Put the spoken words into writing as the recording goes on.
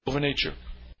over nature.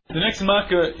 The next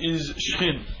makkah is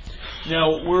Shchin. Now,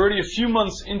 we're already a few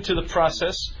months into the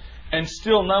process, and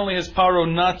still not only has Paro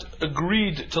not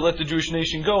agreed to let the Jewish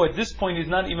nation go, at this point he's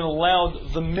not even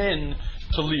allowed the men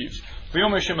to leave.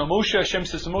 V'yomer Hashem Moshe, Hashem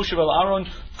says to Moshe vel Aaron,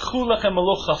 K'chu lachem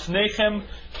aloch chafnechem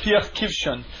piach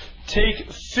kivshan.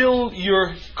 Fill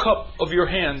your cup of your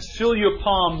hands, fill your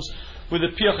palms with the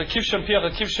piach kivshan.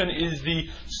 Piach kivshan is the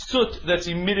soot that's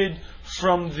emitted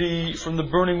from the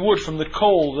burning wood, from the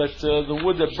coal, the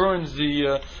wood that burns,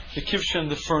 the kivshan,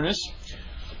 the furnace.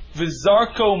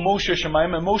 V'zarko Moshe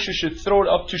Shemayim, and Moshe should throw it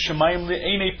up to Shemayim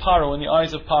le'enei Paro, in the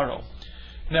eyes of Paro.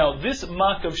 Now, this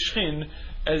makkah of Shchin,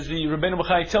 as the Rabbeinu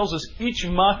Bachai tells us, each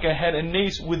makkah had a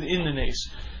nace within the nace.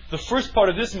 The first part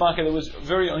of this makkah that was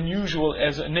very unusual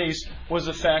as a nace was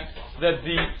the fact that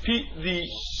the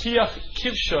piach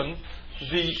kivshan,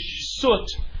 the soot,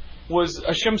 was,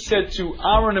 Hashem said to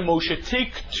Aaron and Moshe,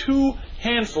 take 2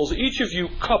 handfuls, each of you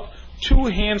cup 2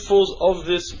 handfuls of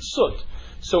this soot.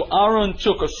 So Aaron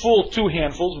took a full 2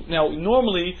 handfuls. Now,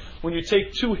 normally, when you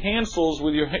take 2 handfuls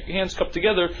with your hands cupped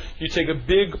together, you take a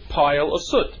big pile of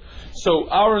soot. So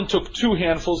Aaron took 2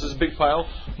 handfuls, this big pile.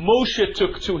 Moshe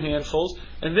took 2 handfuls.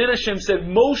 And then Hashem said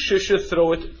Moshe should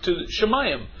throw it to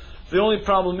Shemayim. The only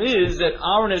problem is that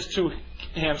Aaron has 2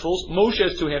 handfuls, Moshe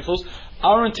has 2 handfuls.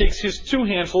 Aaron takes his 2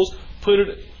 handfuls,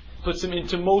 puts them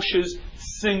into Moshe's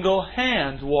single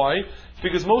hand. Why?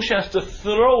 Because Moshe has to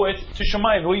throw it to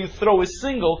Shemayim. The way you throw is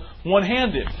single,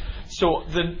 one-handed. So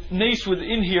the nace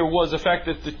within here was the fact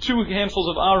that the 2 handfuls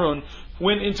of Aaron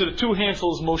went into the 2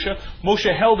 handfuls of Moshe.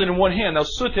 Moshe held it in one hand. Now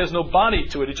soot has no body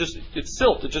to it. It's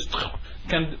silt. It just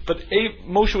can. But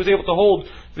Moshe was able to hold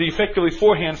the effectively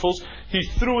 4 handfuls. He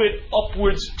threw it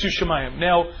upwards to Shemayim.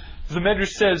 Now the Medrash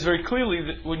says very clearly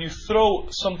that when you throw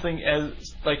something as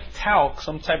like talc,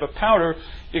 some type of powder,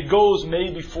 it goes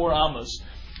maybe 4 amas.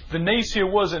 The nace here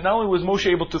was that not only was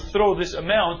Moshe able to throw this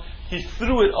amount, he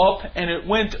threw it up and it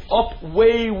went up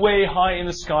way, way high in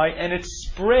the sky, and it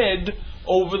spread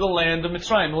over the land of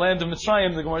Mitzrayim. The land of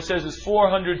Mitzrayim, the Gemara says, is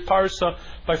 400 parsa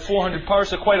by 400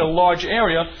 parsa, quite a large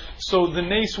area. So the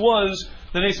nace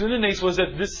within the nace was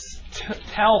that this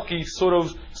talky sort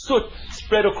of soot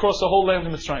spread across the whole land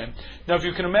of Mitzrayim. Now, if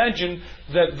you can imagine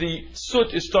that the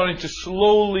soot is starting to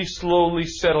slowly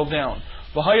settle down.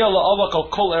 V'haya la'avak al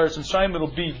kol Eretz Mitzrayim,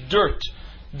 it'll be dirt,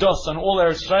 dust on all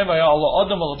Eretz Mitzrayim. V'haya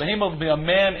la'adam al behema, it'll be a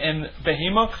man and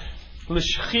behema.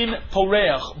 L'shchin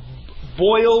poreach,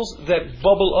 boils that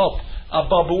bubble up.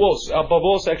 Ababuos.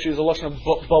 Ababuos actually is a lashon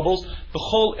of bubbles. The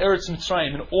whole Eretz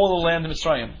Mitzrayim, in all the land of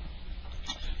Mitzrayim.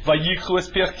 Vayichu es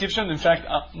piach kivshan. In fact,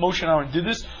 Moshe and Aaron did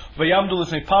this. Vayamdu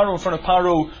lifnei Paro, in front of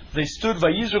Paro they stood.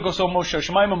 Vayizruk oso Moshe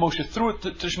Shemayim, Moshe threw it to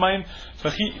Shemayim.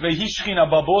 Vayishchin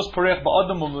ababos porech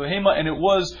ba'adam u'behema, and it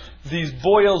was these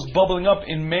boils bubbling up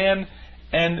in man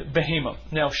and behema.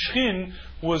 Now, Shchin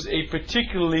was a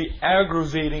particularly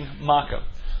aggravating makkah.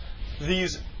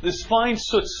 This fine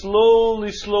soot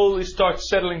slowly starts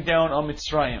settling down on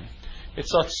Mitzrayim. It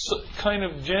starts kind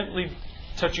of gently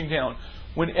touching down.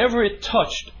 Wherever it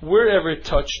touched,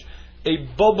 a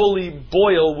bubbly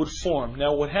boil would form.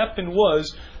 Now, what happened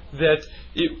was that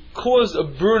it caused a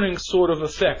burning sort of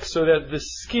effect, so that the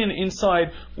skin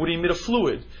inside would emit a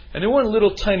fluid. And they weren't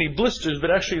little tiny blisters,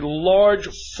 but actually large,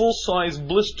 full-size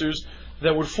blisters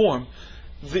that would form.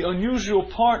 The unusual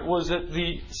part was that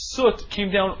the soot came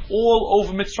down all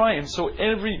over Mitzrayim, so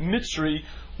every Mitzri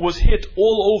was hit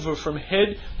all over from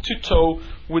head to toe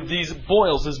with these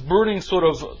boils. This burning sort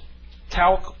of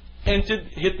talc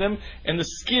hit them, and the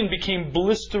skin became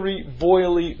blistery,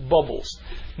 boily bubbles.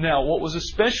 Now, what was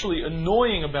especially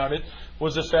annoying about it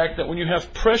was the fact that when you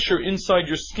have pressure inside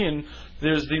your skin,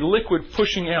 there's the liquid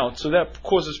pushing out, so that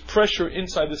causes pressure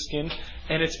inside the skin,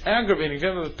 and it's aggravating. If you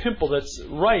have a pimple that's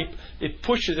ripe, it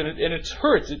pushes and it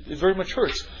hurts. It very much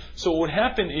hurts. So what would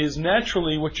happen is,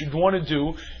 naturally, what you'd want to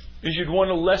do is you'd want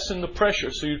to lessen the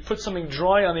pressure. So you'd put something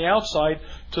dry on the outside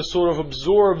to sort of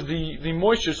absorb the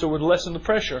moisture, so it would lessen the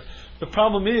pressure. The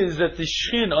problem is that the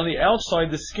shin on the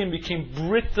outside, the skin became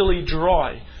brittly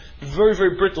dry. Very,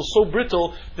 very brittle. So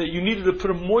brittle that you needed to put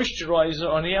a moisturizer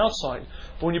on the outside.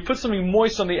 But when you put something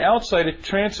moist on the outside, it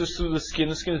transfers through the skin.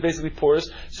 The skin is basically porous,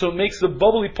 so it makes the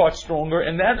bubbly part stronger,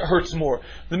 and that hurts more.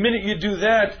 The minute you do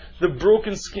that, the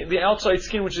broken skin, the outside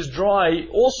skin, which is dry,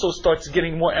 also starts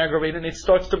getting more aggravated, and it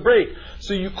starts to break.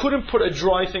 So you couldn't put a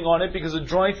dry thing on it, because a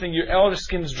dry thing, your outer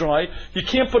skin's dry. You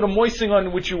can't put a moist thing on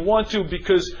it, which you want to,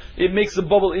 because it makes the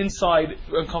bubble inside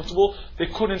uncomfortable. They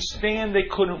couldn't stand, they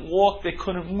couldn't walk, they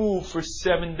couldn't move. move for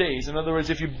 7 days. In other words,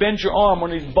 if you bent your arm,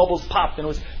 one of these bubbles popped, and it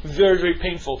was very, very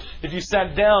painful. If you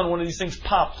sat down, one of these things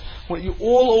popped.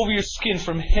 All over your skin,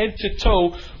 from head to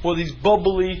toe, were these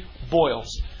bubbly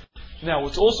boils. Now,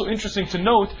 what's also interesting to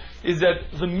note is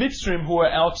that the Mitzrim who are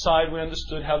outside, we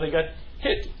understood how they got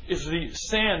hit. If the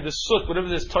sand, the soot, whatever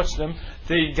this touched them,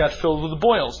 they got filled with the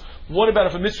boils. What about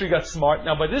if a Mitzri got smart?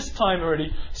 Now, by this time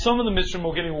already, some of the Mitzrim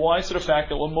were getting wise to the fact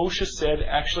that what Moshe said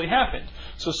actually happened.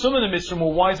 So some of the Mitzrim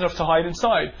were wise enough to hide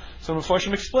inside. So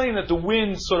Mepharshim explained that the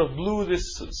wind sort of blew this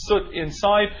soot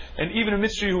inside, and even a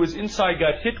Mitzri who was inside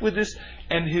got hit with this,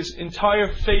 and his entire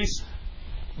face,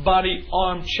 body,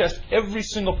 arm, chest, every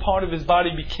single part of his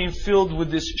body became filled with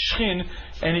this shchin,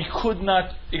 and he could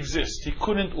not exist. He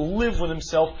couldn't live with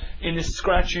himself in this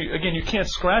scratchy. Again, you can't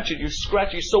scratch it. You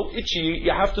scratch it, it's so itchy,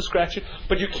 you have to scratch it,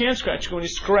 but you can't scratch it. When you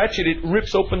scratch it, it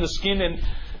rips open the skin, and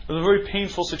it's a very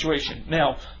painful situation.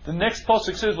 Now, the next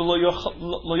pasuk says, the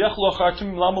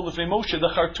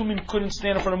Chartumim couldn't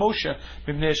stand in front of Moshe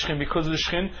because of the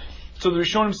shchin. So the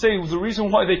Rishonim say the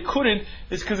reason why they couldn't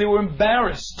is because they were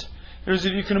embarrassed. If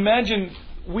you can imagine,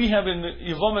 we have in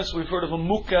Yevomis, we've heard of a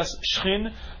mukas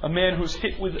shchin, a man who's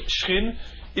hit with shchin.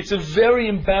 It's a very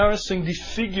embarrassing,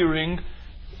 disfiguring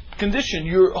condition.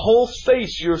 Your whole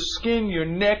face, your skin, your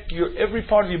neck, every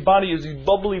part of your body is these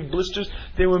bubbly blisters.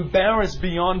 They were embarrassed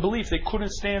beyond belief. They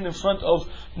couldn't stand in front of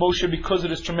Moshe because of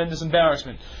this tremendous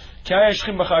embarrassment.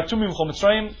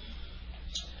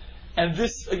 And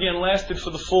this again lasted for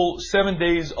the full 7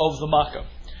 days of the Makkah.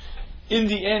 In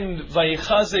the end,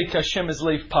 Vayichazek Hashem is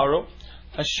leif Paro.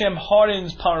 Hashem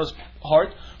hardens Paro's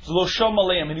heart. V'lo shom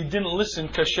aleim, and he didn't listen.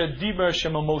 Kasher diber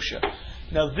Hashem al Moshe.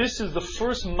 Now this is the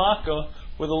first Makkah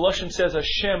where the Lashon says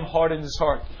Hashem hardened his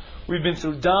heart. We've been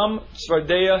through Dam,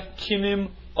 Tzvardeya,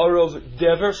 Kinim, Orov,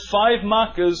 Dever. 5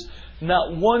 Makkahs.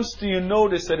 Not once do you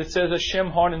notice that it says Hashem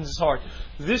hardened his heart.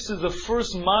 This is the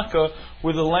first Makkah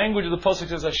where the language of the pasuk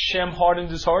says Hashem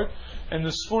hardened his heart. And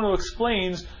the Sforno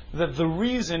explains that the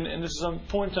reason, and this is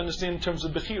important to understand in terms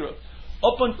of Bechira,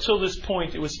 up until this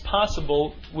point it was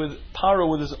possible with Paro,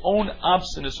 with his own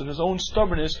obstinacy and his own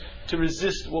stubbornness, to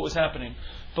resist what was happening.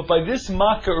 But by this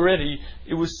Makkah already,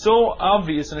 it was so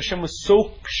obvious, and Hashem was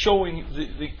so showing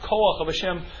the koach of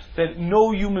Hashem that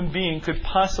no human being could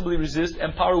possibly resist,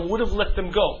 and Paro would have let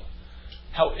them go.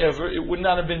 However, it would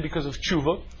not have been because of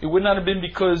tshuva. It would not have been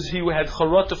because he had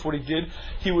charata for what he did.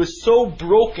 He was so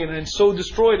broken and so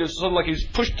destroyed. It was sort of like he was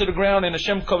pushed to the ground and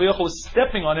Hashem Kaviyach was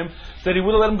stepping on him, that he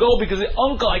would have let him go because,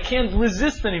 uncle, I can't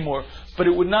resist anymore. But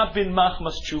it would not have been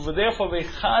machmas tshuva. Therefore,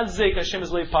 vechazek Hashem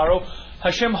is Paro.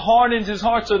 Hashem hardened his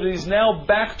heart so that he's now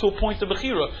back to a point of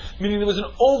Bechira. Meaning there was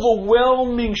an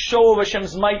overwhelming show of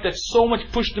Hashem's might that so much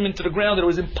pushed him into the ground that it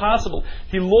was impossible.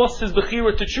 He lost his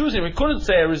Bechira to choose him. He couldn't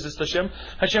say, I resist Hashem.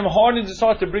 Hashem hardened his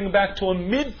heart to bring him back to a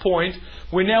midpoint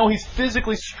where now he's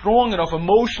physically strong enough,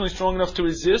 emotionally strong enough to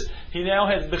resist. He now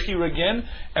has Bechira again,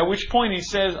 at which point he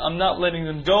says, I'm not letting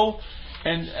them go.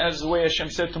 And as the way Hashem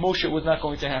said to Moshe, it was not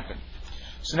going to happen.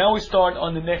 So now we start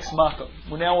on the next Makkah.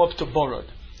 We're now up to Borod.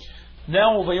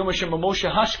 Now, Vayom Hashem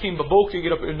Moshe Hashkim Babok,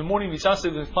 get up in the morning,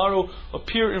 Visasev with Paro,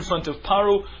 appear in front of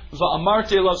Paro,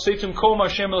 Va'amarte Elav, say to him, Kom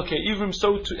Hashem Elkei Ivrim,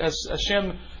 so as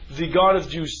Hashem, the God of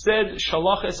Jews, said,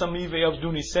 Shalach es ami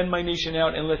ve'avduni, send my nation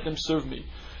out and let them serve me.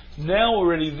 Now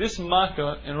already this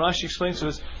Makkah, and Rashi explains to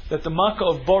us that the Makkah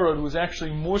of Borod was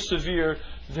actually more severe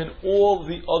than all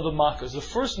the other Makkahs. The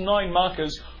first 9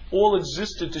 Makkahs all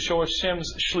existed to show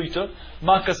Hashem's Shlita.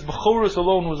 Makkah's Bechorus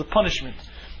alone was a punishment.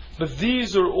 But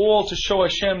these are all to show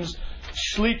Hashem's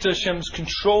Shlita, Hashem's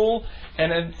control.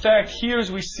 And in fact,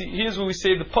 here's where we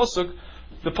say the pasuk.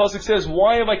 The pasuk says,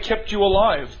 "Why have I kept you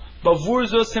alive? Bavur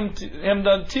zos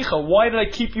hemdanticha. Why did I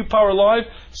keep you power alive?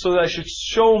 So that I should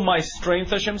show my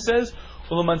strength." Hashem says,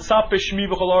 so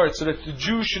that the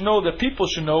Jews should know, that people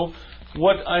should know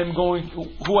what I'm going,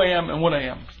 who I am, and what I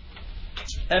am.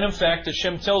 And in fact,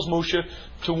 Hashem tells Moshe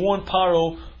to warn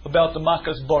Paro about the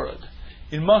Makkah's Borod.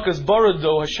 In Makkah's Borod,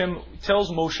 though, Hashem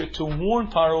tells Moshe to warn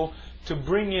Paro to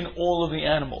bring in all of the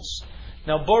animals.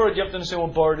 Now, Borod, you have to understand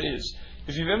what Borod is.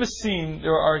 If you've ever seen,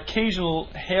 there are occasional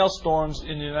hailstorms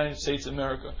in the United States of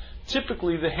America.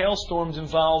 Typically, the hailstorms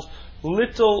involve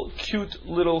cute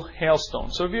little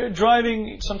hailstones. So if you're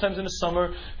driving, sometimes in the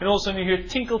summer, and all of a sudden you hear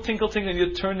tinkle, tinkle, tinkle, and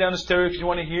you turn down the stereo because you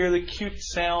want to hear the cute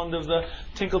sound of the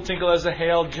tinkle, tinkle as the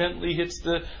hail gently hits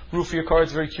the roof of your car.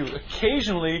 It's very cute.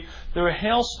 Occasionally, there are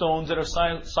hailstones that are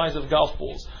size of golf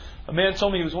balls. A man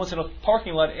told me he was once in a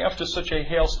parking lot after such a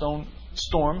hailstone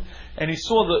storm, and he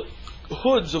saw the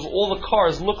hoods of all the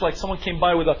cars look like someone came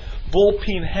by with a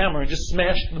ball-peen hammer and just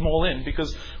smashed them all in.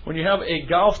 Because when you have a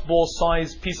golf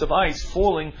ball-sized piece of ice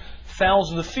falling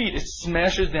thousands of feet, it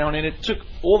smashes down, and it took,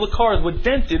 all the cars were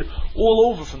dented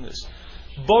all over from this.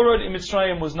 Borod in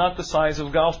Mitzrayim was not the size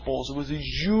of golf balls. It was these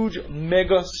huge,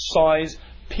 mega-sized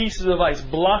pieces of ice,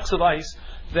 blocks of ice,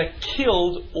 that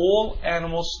killed all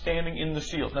animals standing in the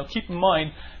field. Now keep in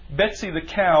mind, Betsy the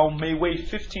cow may weigh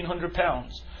 1,500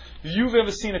 pounds. If you've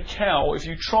ever seen a cow, if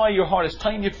you try your hardest,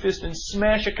 tighten your fist and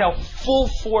smash a cow full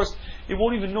force, it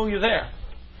won't even know you're there.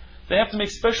 They have to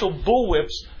make special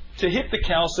bullwhips to hit the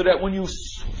cow so that when you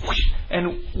and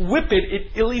whip it,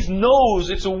 it at least knows,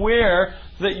 it's aware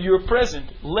that you're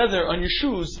present. Leather on your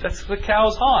shoes, that's the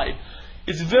cow's hide.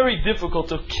 It's very difficult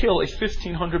to kill a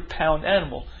 1,500 pound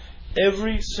animal.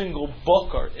 Every single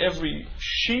bakar, every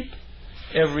sheep,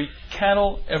 every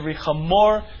cattle, every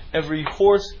chamor, every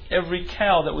horse, every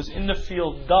cow that was in the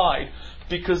field died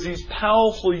because these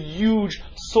powerful, huge,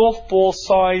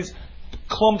 softball-sized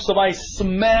clumps of ice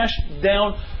smashed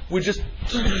down, were just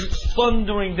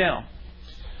thundering down.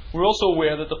 We're also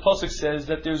aware that the pasuk says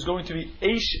that there's going to be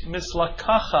eish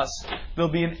mislakachas.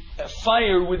 There'll be a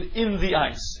fire within the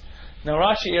ice. Now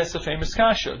Rashi asks a famous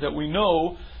kasha that we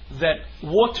know that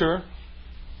water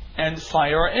and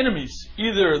fire are enemies.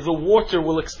 Either the water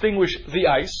will extinguish the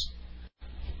ice,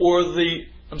 or the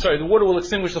water will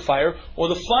extinguish the fire, or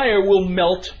the fire will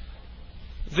melt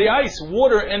the ice.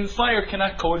 Water and fire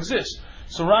cannot coexist.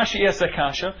 So Rashi asks a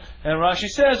kasha, and Rashi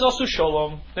says also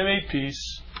shalom. They made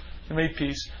peace. They made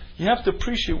peace. You have to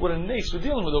appreciate what a nace we're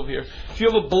dealing with over here. If you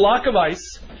have a block of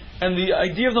ice, and the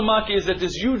idea of the makkah is that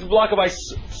this huge block of ice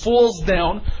falls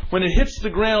down. When it hits the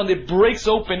ground, it breaks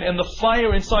open, and the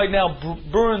fire inside now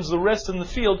burns the rest in the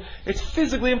field. It's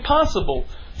physically impossible.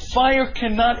 Fire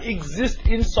cannot exist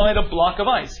inside a block of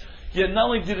ice. Yet not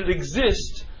only did it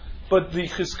exist, but the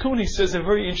Chizkuni says a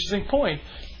very interesting point.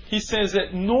 He says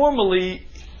that normally,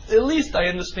 at least I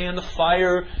understand, the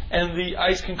fire and the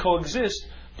ice can coexist.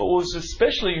 But what was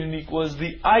especially unique was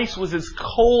the ice was as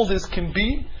cold as can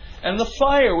be, and the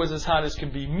fire was as hot as can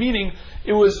be. Meaning,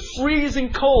 it was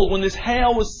freezing cold. When this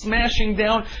hail was smashing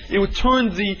down, it would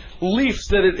turn the leaves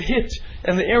that it hit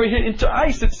and the area hit into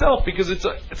ice itself, because it's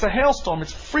a hailstorm.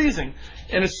 It's freezing.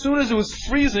 And as soon as it was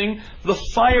freezing, the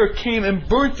fire came and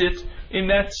burnt it in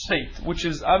that state, which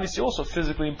is obviously also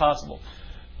physically impossible.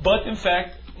 But in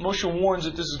fact, Moshe warns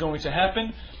that this is going to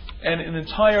happen, and an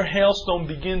entire hailstone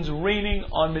begins raining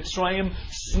on Mitzrayim,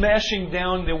 smashing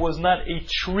down. There was not a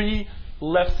tree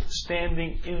left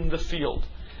standing in the field.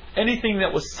 Anything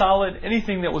that was solid,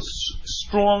 anything that was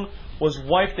strong, was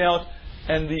wiped out,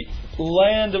 and the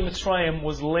land of Mitzrayim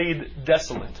was laid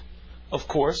desolate. Of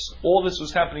course, all this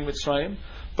was happening in Mitzrayim,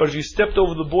 but if you stepped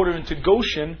over the border into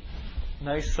Goshen,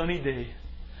 nice sunny day.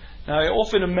 Now I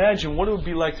often imagine what it would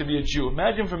be like to be a Jew.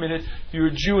 Imagine for a minute you're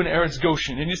a Jew in Eretz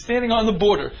Goshen, and you're standing on the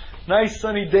border. Nice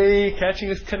sunny day, catching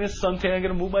this kind of suntan. I'm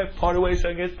going to move my part away so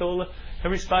I get to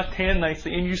every spot tan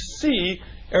nicely. And you see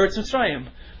Eretz Mitzrayim.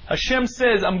 Hashem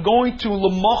says, I'm going to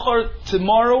Lamachar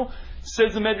tomorrow.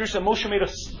 Says the Medrash that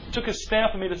Moshe took his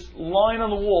staff and made a line on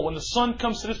the wall. When the sun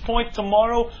comes to this point,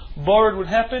 tomorrow, Barad would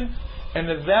happen. And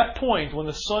at that point, when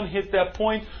the sun hit that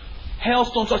point,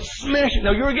 hailstones start smashing.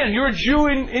 Now you're a Jew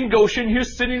in Goshen. You're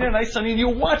sitting there nice sunny, and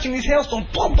you're watching these hailstones,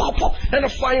 pop, pop, pop, and the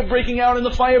fire breaking out and the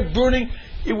fire burning.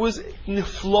 It was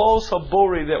niflos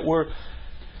habori that were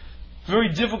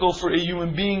very difficult for a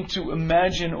human being to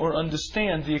imagine or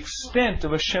understand the extent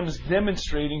of Hashem's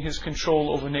demonstrating His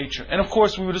control over nature. And of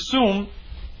course, we would assume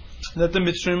that the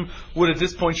Mitzrim would at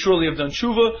this point surely have done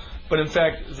tshuva, but in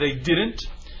fact they didn't.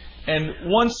 And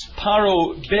once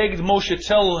Paro begged Moshe,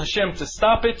 tell Hashem to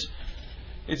stop it,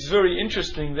 it's very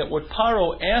interesting that what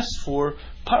Paro asked for,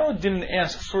 Paro didn't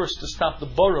ask first to stop the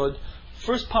Barad.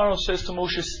 First Paro says to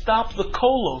Moshe, stop the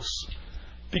kolos.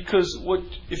 Because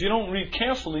if you don't read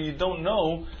carefully, you don't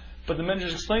know, but the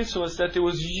Medrash explains to us that there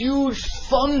was huge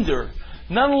thunder.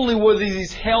 Not only were there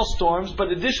these hailstorms,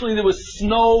 but additionally there was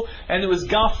snow, and there was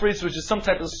gafritz, which is some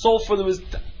type of sulfur. There was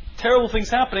terrible things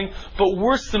happening, but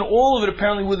worse than all of it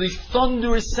apparently were the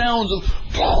thunderous sounds of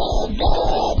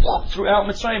throughout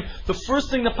Mitzrayim. The first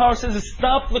thing the power says is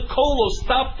stop the kolos,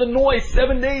 stop the noise.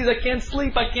 7 days I can't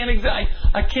sleep, I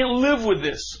can't live with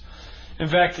this. In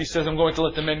fact, he says, I'm going to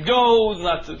let the men go,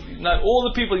 not all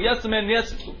the people. Yes, the men,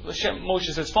 yes.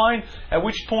 Moshe says, fine. At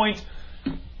which point,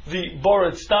 the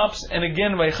Barad stops, and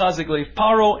again, Vaychazik leif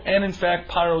Paro, and in fact,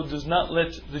 Paro does not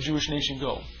let the Jewish nation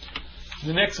go.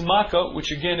 The next Makkah,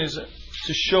 which again is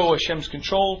to show Hashem's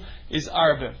control, is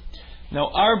Arba.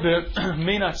 Now, Arba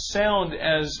may not sound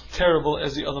as terrible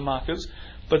as the other Makkahs,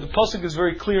 but the pasuk is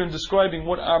very clear in describing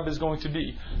what Arba is going to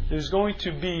be. There's going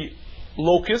to be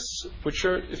locusts, which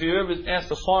are, if you ever asked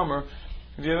a farmer,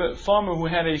 If you have a farmer who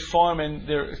had a farm and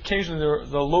occasionally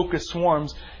the locust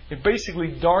swarms, it basically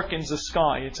darkens the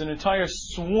sky. It's an entire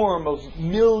swarm of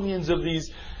millions of these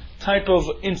type of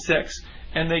insects,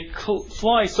 and they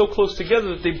fly so close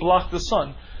together that they block the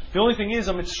sun. The only thing is,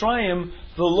 on Mitzrayim,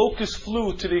 the locusts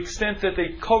flew to the extent that they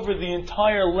covered the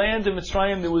entire land of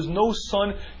Mitzrayim. There was no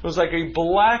sun. It was like a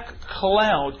black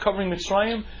cloud covering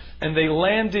Mitzrayim, and they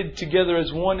landed together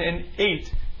as one and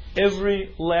ate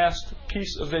every last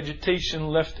piece of vegetation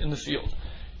left in the field.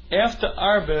 After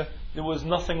Arba, there was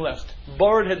nothing left.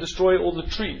 Barid had destroyed all the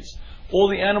trees. All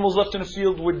the animals left in the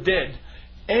field were dead.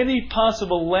 Any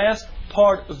possible last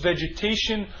part of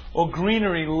vegetation or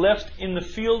greenery left in the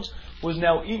fields was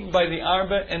now eaten by the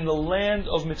Arba, and the land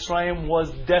of Mitzrayim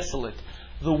was desolate.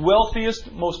 The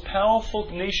wealthiest, most powerful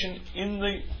nation in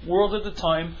the world at the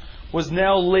time was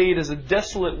now laid as a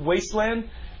desolate wasteland,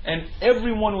 and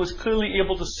everyone was clearly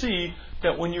able to see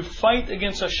that when you fight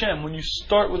against Hashem, when you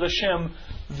start with Hashem,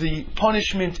 the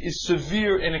punishment is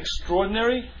severe and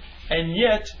extraordinary. And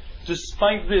yet,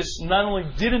 despite this, not only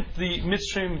didn't the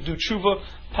Mitzrayim do tshuva,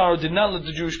 Paro did not let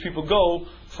the Jewish people go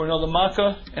for another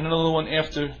Makkah and another one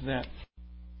after that.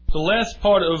 The last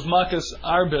part of Makkah's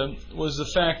Arba was the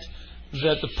fact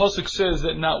that the Pasuk says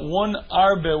that not one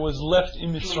Arba was left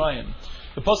in Mitzrayim.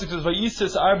 The Pasuk says,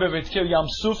 "Vayises Arba v'etker Yam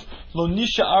Suf lo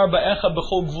nisha Arba echa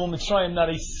b'chol gvul Mitzrayim." Not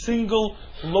a single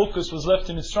locust was left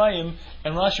in Mitzrayim.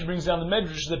 And Rashi brings down the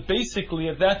Medrash that basically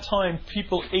at that time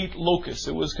people ate locusts.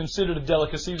 It was considered a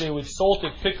delicacy. They would salt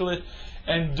it, pickle it.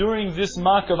 And during this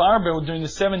Makkah of Arba, during the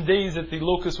 7 days that the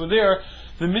locusts were there,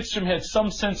 the Mitzrayim had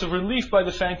some sense of relief by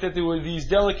the fact that there were these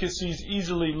delicacies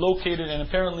easily located, and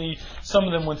apparently some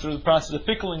of them went through the process of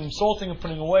pickling and salting and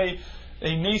putting away.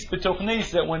 A nes betoch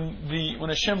nes, that when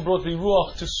Hashem brought the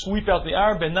Ruach to sweep out the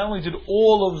Arba, not only did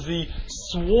all of the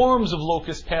swarms of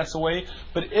locusts pass away,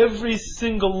 but every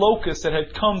single locust that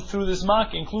had come through this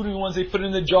Makkah, including the ones they put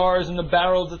in the jars and the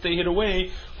barrels that they hid away,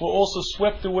 were also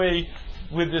swept away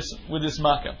with this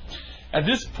Makkah. At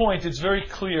this point, it's very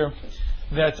clear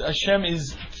that Hashem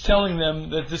is telling them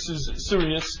that this is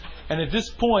serious, and at this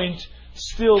point,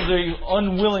 still they're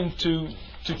unwilling to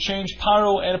change.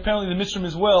 Paro, and apparently the Mitzrayim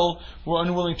as well, were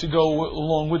unwilling to go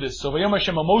along with this. So, Vayom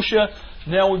Hashem Moshe.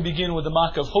 Now we begin with the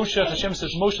Makkah of Hoshech. Hashem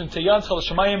says, Moshe, Teyad Chal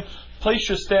Shemayim, place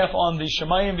your staff on the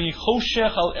Shemayim,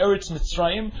 V'Hoshech al Eretz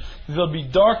Mitzrayim. There'll be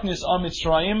darkness on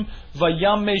Mitzrayim,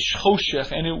 Vayamesh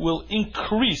Hoshech, and it will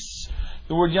increase.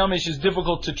 The word Yamesh is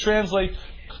difficult to translate.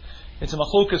 It's a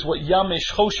machlokas what Yamesh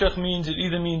Choshech means. It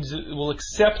either means it will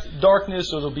accept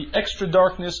darkness or there'll be extra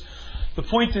darkness. The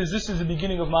point is, this is the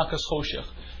beginning of Makkah's Choshech.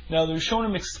 Now, the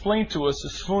Rishonim explained to us, the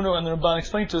Sfuno and the Ramban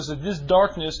explained to us that this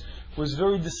darkness was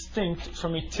very distinct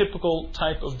from a typical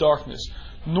type of darkness.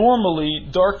 Normally,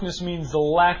 darkness means the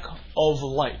lack of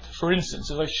light. For instance,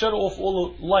 if I shut off all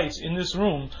the lights in this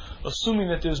room, assuming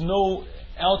that there's no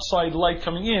outside light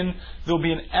coming in, there'll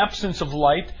be an absence of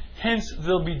light, hence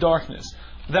there'll be darkness.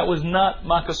 That was not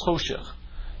Makkah's Choshech.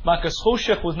 Makkah's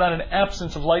Choshech was not an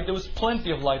absence of light, there was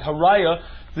plenty of light. Haraya,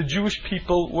 the Jewish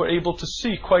people were able to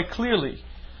see quite clearly.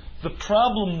 The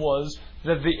problem was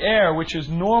that the air, which is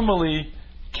normally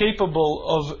capable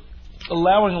of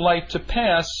allowing light to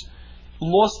pass,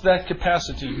 lost that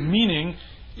capacity, meaning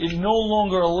it no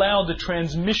longer allowed the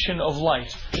transmission of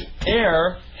light.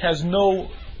 Air has no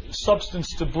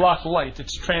substance to block light,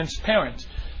 it's transparent.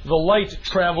 The light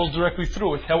travels directly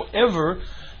through it. However,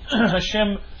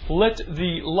 Hashem let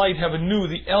the light have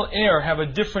the air have a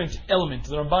different element.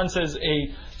 The Ramban says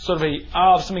a sort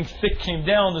of something thick came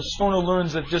down. The Sforno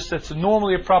learns that that's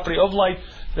normally a property of light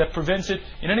that prevents it.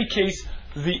 In any case,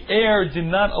 the air did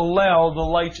not allow the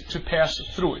light to pass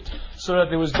through it, so that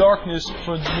there was darkness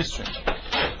for the Mitzrayim.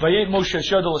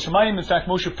 In fact,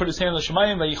 Moshe put his hand on the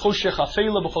Shemayim.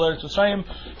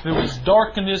 There was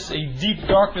darkness, a deep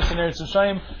darkness in Eretz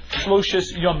Mitzrayim,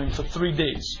 Shloshes Yomim, for 3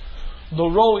 days.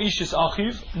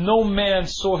 No man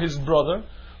saw his brother.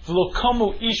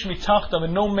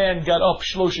 And no man got up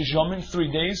Shloshes Yomim,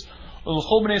 3 days. But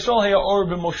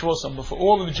for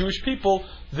all of the Jewish people,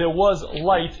 there was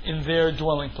light in their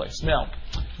dwelling place. Now,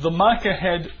 the Makkah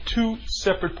had 2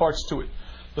 separate parts to it.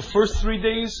 The first 3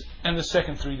 days and the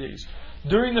second 3 days.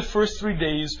 During the first 3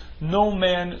 days, no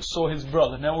man saw his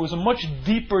brother. Now, it was a much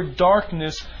deeper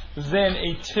darkness than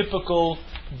a typical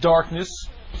darkness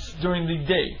during the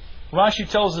day. Rashi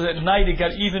tells us at night it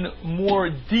got even more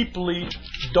deeply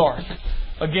dark.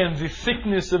 Again, the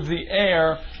thickness of the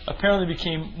air apparently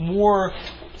became more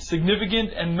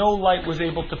significant and no light was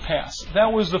able to pass.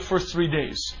 That was the first 3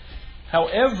 days.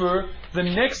 However, the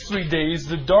next 3 days,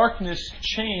 the darkness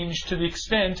changed to the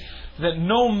extent that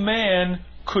no man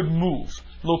could move.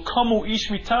 Lo kamu ish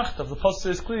mitachtav. The pasuk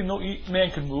says clearly no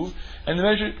man could move. And the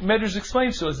Medrash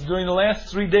explains to us during the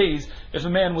last 3 days, if a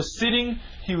man was sitting,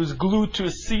 he was glued to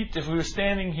a seat. If he was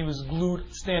standing, he was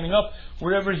glued standing up.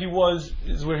 Wherever he was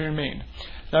is where he remained.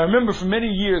 Now I remember for many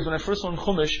years when I first learned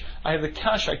Chumash, I had the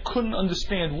kash, I couldn't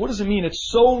understand. What does it mean? It's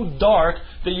so dark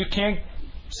that you can't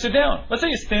sit down. Let's say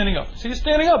you're standing up. So you're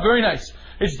standing up, very nice.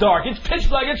 It's dark, it's pitch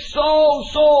black, it's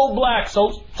so black.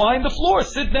 So find the floor,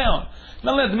 sit down.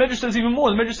 Not only that, the Medrash says even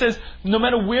more. The Medrash says no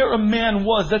matter where a man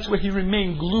was, that's where he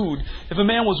remained glued. If a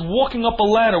man was walking up a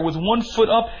ladder with 1 foot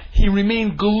up, he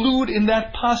remained glued in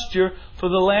that posture for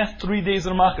the last 3 days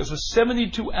of the Makkos. For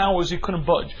 72 hours he couldn't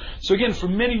budge. So again, for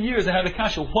many years I had a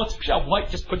kasha, what's pshat? Why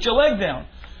just put your leg down?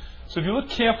 So if you look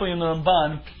carefully in the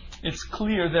Ramban, it's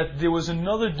clear that there was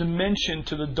another dimension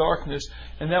to the darkness,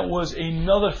 and that was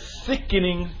another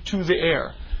thickening to the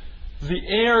air. The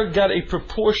air got a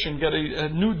proportion, got a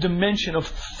new dimension of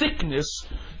thickness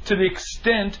to the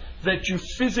extent that you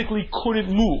physically couldn't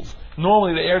move.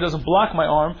 Normally the air doesn't block my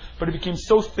arm, but it became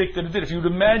so thick that it did. If you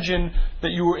would imagine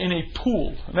that you were in a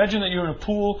pool, imagine that you're in a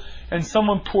pool and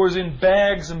someone pours in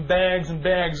bags and bags and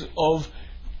bags of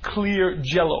clear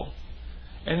jello.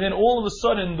 And then all of a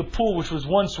sudden the pool, which was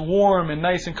once warm and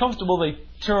nice and comfortable, they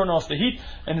turn off the heat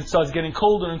and it starts getting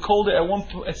colder and colder.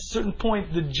 At a certain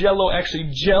point the jello actually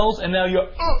gels and now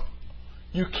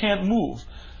you can't move.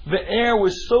 The air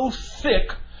was so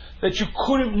thick that you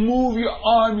couldn't move your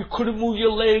arm, you couldn't move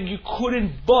your leg, you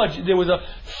couldn't budge. There was a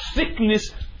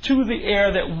thickness to the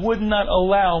air that would not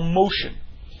allow motion.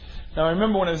 Now I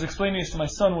remember when I was explaining this to my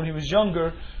son when he was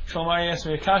younger, Shalmai asked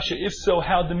me, Akasha, if so,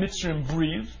 how did Mitzrim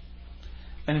breathe?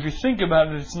 And if you think about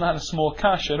it, it's not a small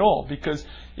kasha at all. Because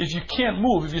if you can't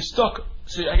move, if you're stuck,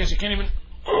 so I guess you can't even,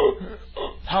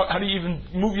 how do you even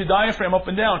move your diaphragm up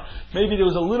and down? Maybe there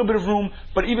was a little bit of room,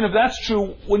 but even if that's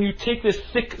true, when you take this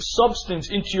thick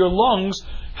substance into your lungs,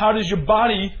 how does your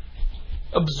body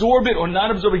absorb it or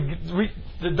not absorb it?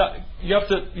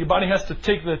 Your body has to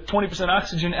take the 20%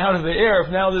 oxygen out of the air if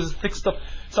now there's thick stuff.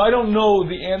 So I don't know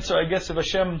the answer. I guess if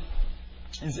Hashem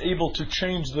is able to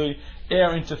change the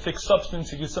air into thick substance,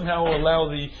 he can somehow allow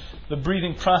the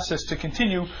breathing process to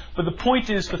continue. But the point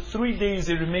is, for 3 days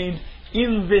they remained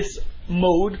in this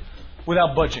mode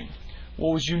without budging.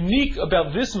 What was unique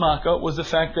about this Makkah was the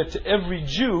fact that to every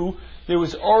Jew there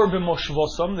was Or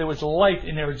b'moshvosam, there was light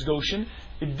in Eretz Goshen.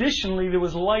 Additionally, there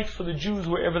was light for the Jews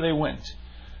wherever they went.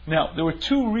 Now, there were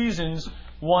 2 reasons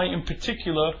why in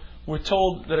particular we're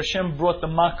told that Hashem brought the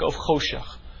Makkah of Choshech.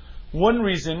 One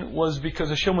reason was because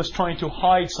Hashem was trying to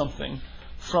hide something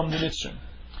from the Mitzrim.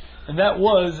 And that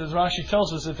was, as Rashi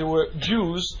tells us, that there were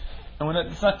Jews, and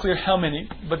it's not clear how many,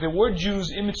 but there were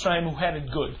Jews in Mitzrayim who had it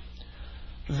good.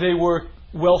 They were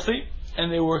wealthy,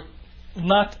 and they were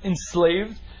not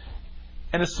enslaved,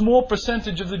 and a small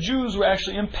percentage of the Jews were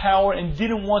actually in power and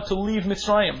didn't want to leave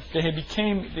Mitzrayim.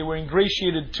 They were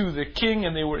ingratiated to the king,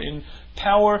 and they were in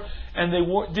power, and they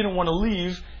didn't want to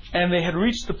leave. And they had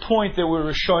reached the point they were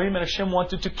Rishonim, and Hashem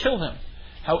wanted to kill them.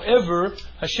 However,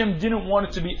 Hashem didn't want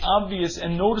it to be obvious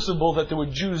and noticeable that there were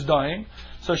Jews dying.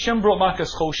 So Hashem brought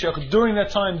Makkos Choshech. During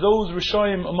that time, those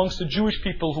Rishonim amongst the Jewish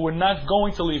people who were not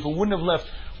going to leave, who wouldn't have left,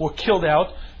 were killed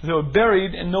out. They were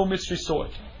buried, and no Mitzri saw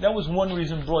it. That was one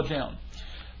reason brought down.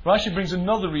 Rashi brings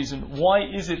another reason. Why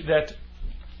is it that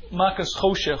Makkos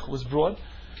Choshech was brought?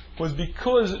 Was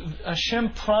because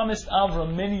Hashem promised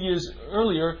Avram many years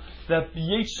earlier that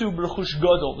Yetzu b'rechush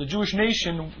gadol, the Jewish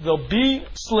nation, they'll be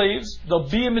slaves, they'll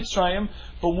be in Mitzrayim,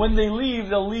 but when they leave,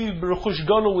 they'll leave b'rechush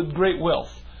gadol with great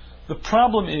wealth. The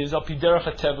problem is, al pi derech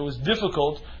hatev, it was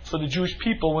difficult for the Jewish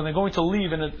people when they're going to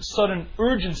leave in a sudden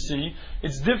urgency.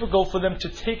 It's difficult for them to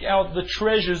take out the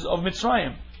treasures of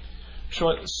Mitzrayim.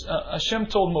 So Hashem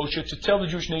told Moshe to tell the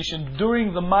Jewish nation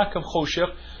during the Makkah of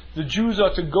Choshech, the Jews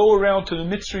are to go around to the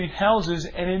Mitzri houses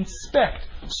and inspect,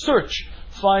 search,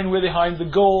 find where they hide the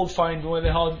gold, find where they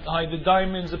hide the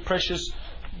diamonds, the precious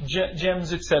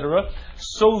gems, etc.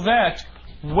 So that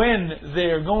when they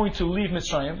are going to leave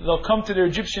Mitzrayim, they'll come to their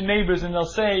Egyptian neighbors and they'll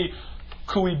say,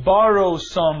 could we borrow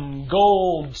some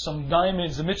gold, some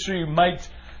diamonds? The Mitzri might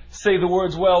say the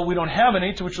words, well, we don't have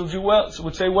any, to which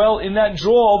would say, well, in that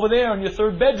drawer over there in your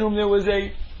 3rd bedroom there was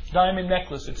a diamond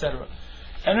necklace, etc.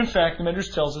 And in fact, the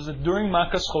Medrash tells us that during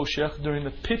Makkos Choshech, during the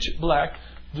pitch black,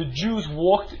 the Jews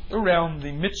walked around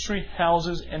the Mitzri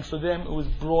houses, and for them it was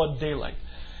broad daylight.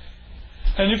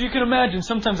 And if you can imagine,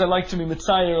 sometimes I like to be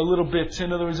Mitzayer a little bit.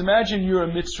 In other words, imagine you're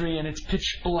a Mitzri and it's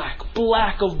pitch black,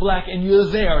 black of black, and you're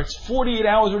there. It's 48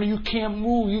 hours where you can't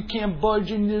move, you can't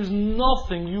budge, and there's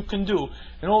nothing you can do.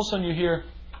 And all of a sudden you hear,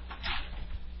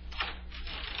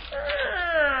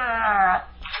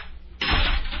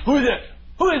 who's it?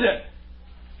 Who is it?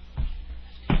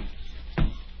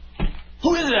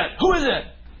 Who is that? Who is it?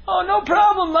 Oh, no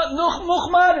problem,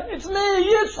 Muhammad. It's me,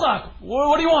 Yitzchak.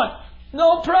 What do you want?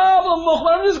 No problem,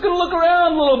 Muhammad. I'm just going to look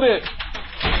around a little bit.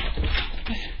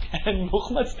 And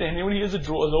Muhammad's standing when he hears the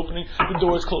drawers opening, the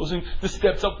doors closing, the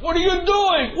steps up. What are you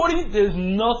doing? There's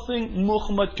nothing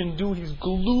Muhammad can do. He's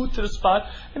glued to the spot.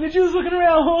 And the Jew's looking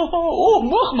around. Oh,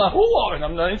 Muhammad. Oh, and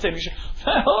I'm not saying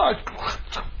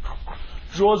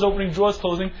drawers opening, drawers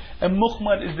closing. And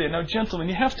Muhammad is there. Now, gentlemen,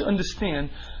 you have to understand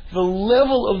the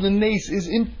level of the nace is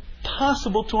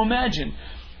impossible to imagine.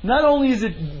 Not only is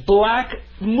it black,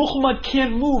 Muhammad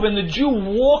can't move, and the Jew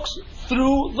walks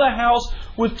through the house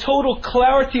with total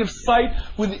clarity of sight,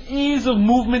 with ease of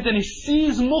movement, and he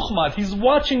sees Muhammad. He's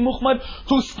watching Muhammad,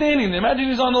 who's standing there. Imagine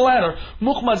he's on the ladder.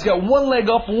 Muhammad's got one leg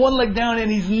up, one leg down,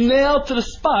 and he's nailed to the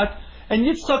spot. And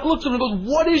Yitzchak looks at him and goes,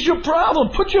 "What is your problem?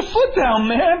 Put your foot down,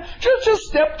 man. Just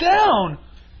step down."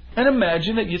 And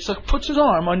imagine that Yitzchak puts his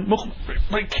arm on Muhammad.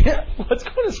 But he can't. What's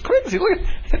going on? It's crazy. Look,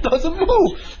 it doesn't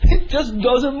move. It just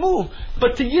doesn't move.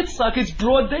 But to Yitzchak, it's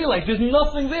broad daylight. There's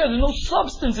nothing there. There's no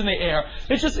substance in the air.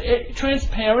 It's just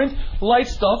transparent, light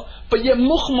stuff. But yet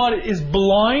Muhammad is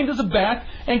blind as a bat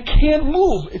and can't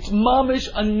move. It's mamish,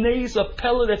 a naze, a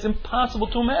pella that's impossible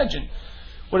to imagine.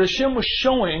 What Hashem was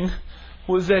showing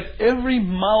was that every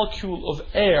molecule of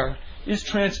air is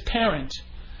transparent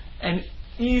and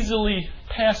easily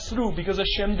pass through because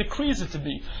Hashem decrees it to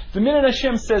be. The minute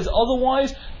Hashem says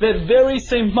otherwise, that very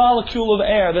same molecule of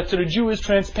air that to the Jew is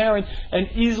transparent and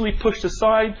easily pushed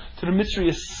aside, to the Mitzri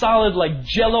is solid like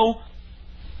jello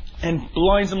and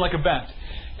blinds him like a bat.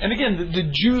 And again, the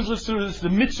Jews lived through this, the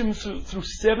Mitzrim through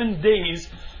 7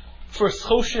 days, first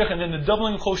Choshech and then the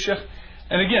doubling of Choshech.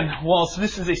 And again, whilst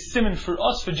this is a simon for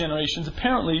us for generations,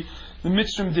 apparently the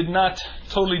Mitzrim did not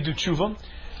totally do tshuva.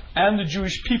 And the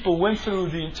Jewish people went through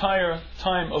the entire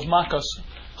time of Makkos,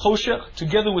 Choshech,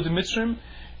 together with the Mitzrim,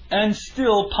 and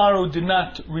still Paro did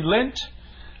not relent.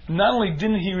 Not only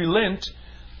didn't he relent,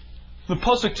 the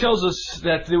Pasuk tells us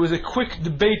that there was a quick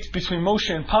debate between Moshe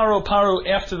and Paro. Paro,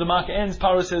 after the Makkah ends,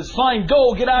 Paro says, "Fine,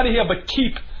 go, get out of here, but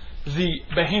keep the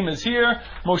behemoths here."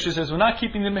 Moshe says, "We're not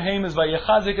keeping the behemoths."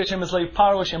 Vayechazik Hashem eslei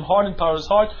Paro. Hashem hardened Paro's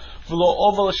heart. V'lo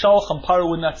oval shalcham. Paro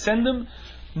would not send them.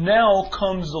 Now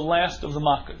comes the last of the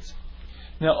Makkos.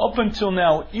 Now, up until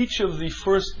now, each of the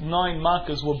first 9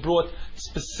 Makkos were brought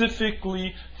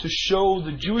specifically to show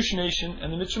the Jewish nation,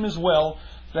 and the Mitzrim as well,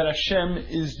 that Hashem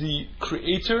is the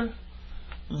creator,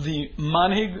 the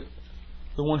manhig,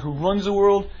 the one who runs the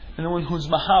world, and the one who's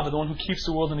mahava, the one who keeps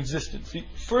the world in existence. The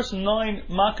first 9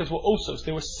 Makkos were osos.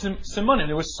 They were simanim.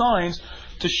 They were signs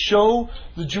to show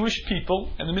the Jewish people,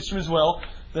 and the Mitzrim as well,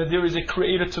 that there is a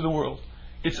creator to the world.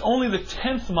 It's only the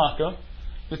 10th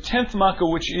Makkah,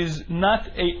 which is not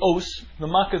a os. The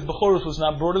Makkah's Bechoros was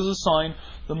not brought as a sign.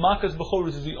 The Makkah's Bechoros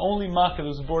is the only Makkah that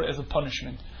was brought as a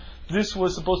punishment. This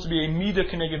was supposed to be a midah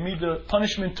keneged midah,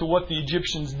 punishment to what the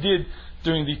Egyptians did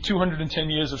during the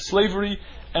 210 years of slavery.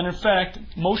 And in fact,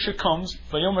 Moshe comes,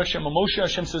 Vayomer Hashem Moshe,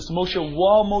 Hashem says to Moshe,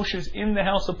 while Moshe is in the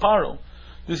house of Paro.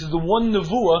 This is the one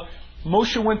nevuah.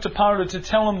 Moshe went to Paro to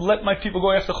tell him, "Let my people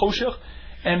go after Choshech."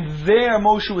 And there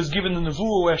Moshe was given the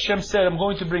nevuah where Hashem said, "I'm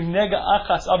going to bring nega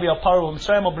achas abi al Paro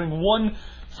Mitzrayim. I'll bring one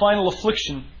final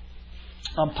affliction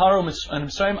on Paro and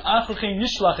Mitzrayim. Achachin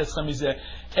nishlach eschem mizeh.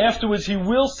 Afterwards, He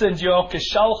will send you out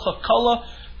keshalcha kala.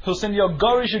 He'll send you out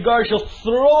garish agarish. He'll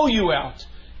throw you out.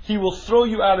 He will throw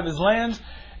you out of His land.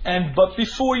 But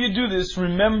before you do this,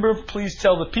 remember, please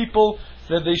tell the people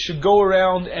that they should go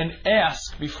around and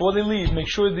ask before they leave. Make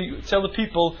sure that you tell the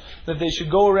people that they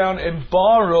should go around and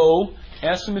borrow."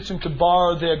 Ask the Mitzrim to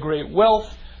borrow their great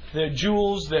wealth, their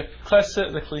jewels, their kli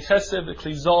chesed, their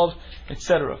kli zav,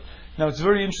 etc. Now it's a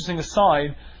very interesting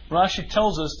aside. Rashi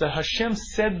tells us that Hashem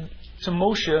said to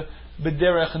Moshe,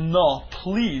 "B'derech na,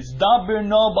 please, daber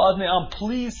na ba'ad ne'am,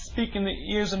 please speak in the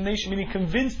ears of the nation," meaning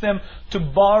convince them to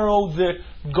borrow the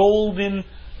golden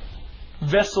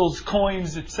vessels,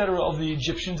 coins, etc. of the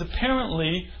Egyptians.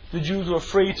 Apparently, the Jews were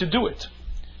afraid to do it.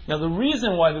 Now the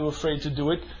reason why they were afraid to do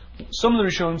it, some of the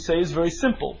Rishonim say, is very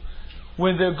simple.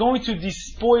 When they're going to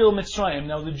despoil Mitzrayim,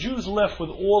 now the Jews left with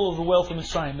all of the wealth of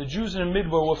Mitzrayim. The Jews in the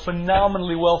Midbar were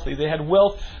phenomenally wealthy. They had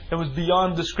wealth that was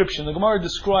beyond description. The Gemara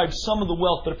describes some of the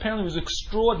wealth, but apparently it was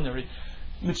extraordinary.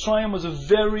 Mitzrayim was a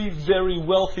very, very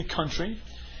wealthy country.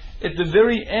 At the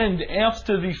very end,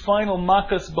 after the final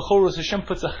Makkos Bechoros, Hashem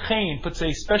puts a chen, puts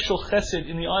a special chesed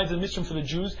in the eyes of Mitzrayim for the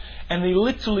Jews, and they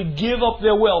literally give up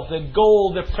their wealth, their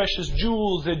gold, their precious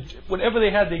jewels, whatever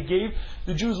they had, they gave.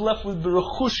 The Jews left with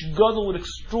berechush gadol, with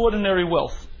extraordinary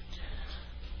wealth.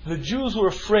 The Jews were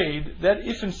afraid that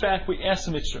if in fact we ask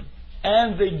the Mitzrayim,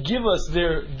 and they give us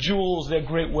their jewels, their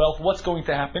great wealth, what's going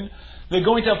to happen? They're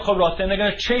going to have charata and they're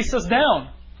going to chase us down.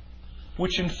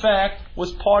 Which in fact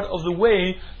was part of the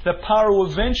way that Paro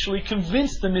eventually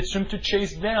convinced the Mitzrim to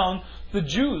chase down the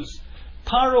Jews.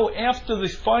 Paro, after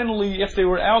they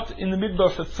were out in the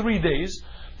Midbar for 3 days,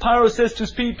 Paro says to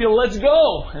his people, let's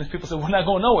go. And his people say, we're not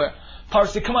going nowhere. Paro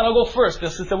said, come on, I'll go first. They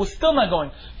said, we're still not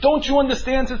going. Don't you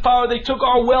understand, says Paro, they took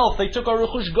our wealth, they took our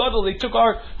Rechush Gadol, they took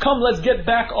come, let's get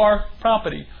back our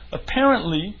property.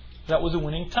 Apparently, that was a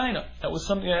winning taina. That was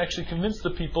something that actually convinced the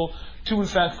people to in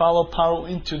fact follow Paro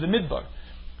into the Midbar.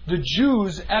 The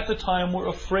Jews at the time were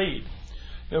afraid.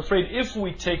 They're afraid if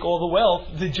we take all the wealth,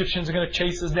 the Egyptians are going to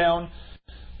chase us down.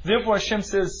 Therefore Hashem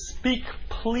says, speak,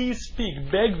 please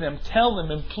speak, beg them, tell them,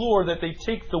 implore that they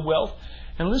take the wealth.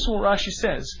 And listen what Rashi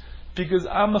says, because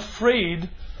I'm afraid,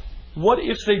 what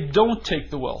if they don't take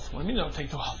the wealth? What do you mean they don't take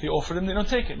the wealth? You offer them, they don't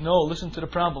take it. No, listen to the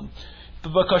problem.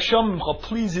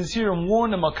 Please is here and warn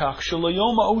them so that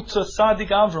Tzaddik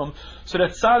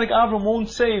Avram won't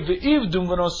say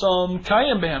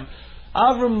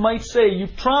Avram might say, you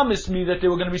promised me that they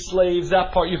were going to be slaves,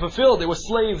 that part you fulfilled. They were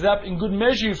slaves, that in good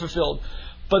measure you fulfilled.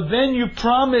 But then you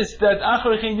promised that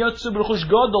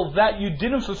that you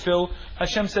didn't fulfill.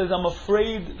 Hashem says, I'm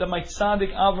afraid that my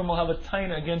Tzaddik Avram will have a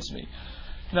taina against me.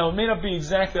 Now it may not be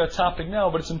exactly our topic now,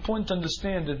 but it's important to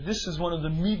understand that this is one of the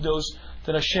midos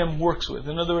that Hashem works with.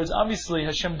 In other words, obviously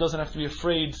Hashem doesn't have to be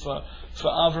afraid for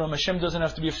Avram. Hashem doesn't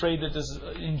have to be afraid that there's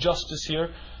injustice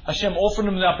here. Hashem offered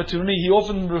him the opportunity. He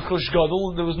offered him Rechush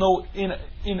Gadol. There was no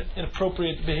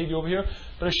inappropriate behavior over here.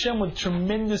 But Hashem, with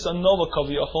tremendous anova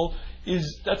kaviyachol,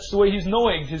 that's the way He's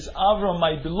knowing. His Avram,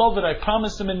 my beloved, I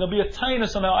promised him, and there'll be a taina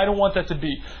somehow. I don't want that to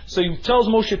be. So He tells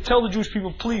Moshe, tell the Jewish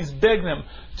people, please beg them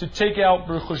to take out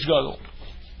Rechush Gadol.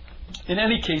 In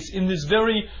any case, in this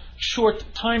very short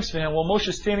time span, while Moshe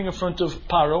is standing in front of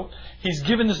Paro, he's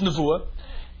given this nevuah,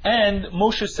 and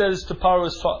Moshe says to Paro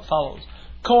as follows: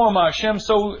 Koamar Hashem,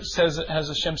 so says, has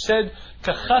Hashem said,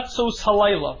 Kachatzos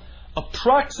halayla,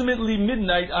 approximately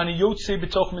midnight, ani yotzei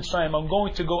b'toch Mitzrayim, I'm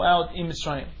going to go out in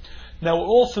Mitzrayim. Now we're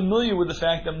all familiar with the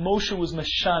fact that Moshe was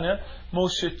Meshana.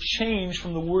 Moshe changed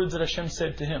from the words that Hashem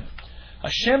said to him.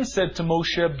 Hashem said to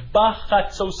Moshe,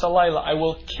 Bachatzos halayla, I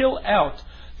will kill out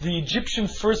the Egyptian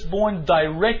firstborn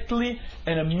directly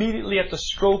and immediately at the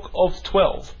stroke of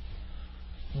 12.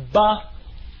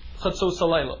 Bachatzos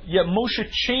halayla. Yet Moshe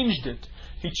changed it.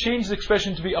 He changed the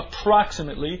expression to be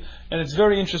approximately, and it's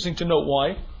very interesting to note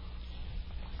why.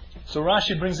 So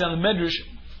Rashi brings down the Medrash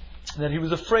that he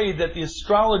was afraid that the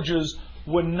astrologers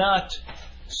were not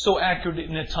so accurate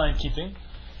in their timekeeping.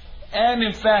 And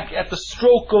in fact, at the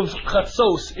stroke of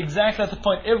Chatzos, exactly at the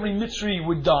point every Mitzri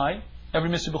would die, every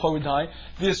Mitzri B'chor would die,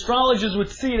 the astrologers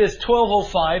would see it as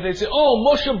 12:05. They'd say, oh,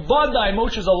 Moshe Badai,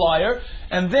 Moshe's a liar.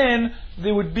 And then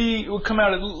it would come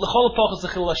out,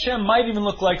 Hashem might even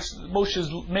look like Moshe's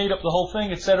made up the whole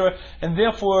thing, etc. And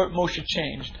therefore Moshe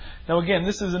changed. Now again,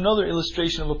 this is another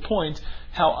illustration of a point,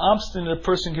 how obstinate a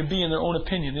person can be in their own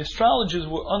opinion. The astrologers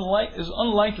were it was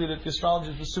unlikely that the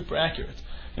astrologers were super accurate.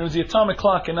 It was the atomic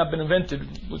clock had not been invented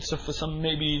for some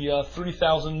maybe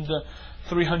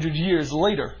 3,300 years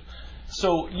later.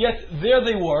 So yet there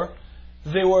they were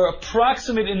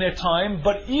approximate in their time,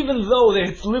 but even though they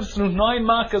had lived through 9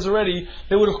 Makkos already,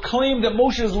 they would have claimed that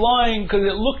Moshe is lying because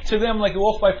it looked to them like they were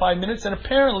off by 5 minutes, and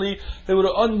apparently they would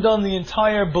have undone the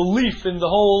entire belief in the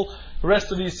whole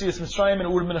rest of the Yetziat Mitzrayim, and it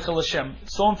would have been a Chil Hashem.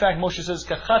 So in fact Moshe says,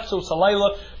 Kachatzos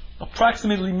halayla,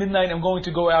 approximately midnight I'm going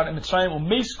to go out in Mitzrayim,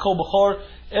 Umeis kol b'chor,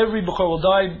 every b'chor will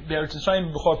die, Be'eretz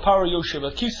Mitzrayim, b'chor Paro Yoshev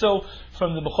Akiso,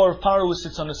 from the b'chor of Paro who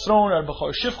sits on his throne, or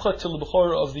b'chor Shivcha, till the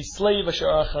b'chor of the slave, Asher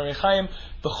Acharei Chaim,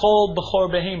 b'chol b'chor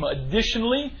behema.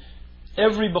 Additionally,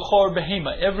 every b'chor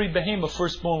behema, every behema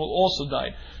firstborn will also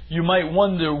die. You might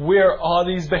wonder, where are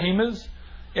these behemoths?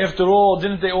 After all,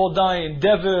 didn't they all die in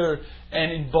Dever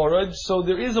and in Borod? So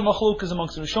there is a machlokas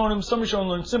amongst the Rishonim. Some Rishonim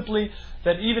learn simply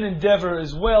that even in Dever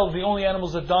as well, the only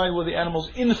animals that died were the animals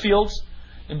in the fields.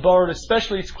 In Borod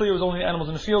especially, it's clear it was only the animals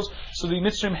in the fields. So the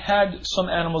Mitzrim had some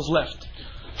animals left.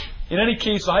 In any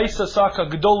case, there'll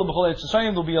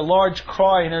be a large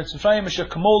cry in Eretz Mitzrayim,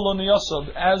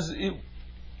 as it,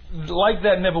 like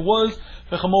that never was.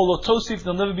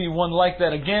 There'll never be one like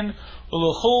that again. To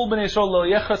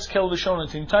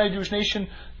the entire Jewish nation,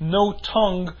 no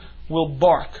tongue will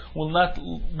bark, will not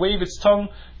wave its tongue.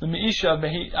 The meisha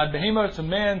ad behema, to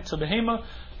man, to behema,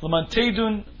 l'man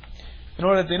in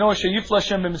order that they know Hashem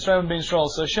b'Mitzrayim b'Yisrael.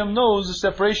 So Hashem knows the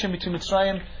separation between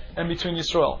Mitzrayim and between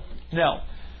Yisrael. Now,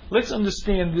 let's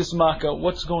understand this Makkah,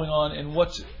 what's going on and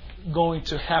what's going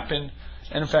to happen,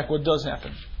 and in fact what does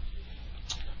happen.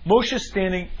 Moshe is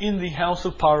standing in the house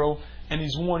of Paro and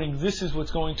he's warning this is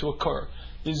what's going to occur.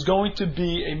 There's going to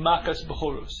be a Makas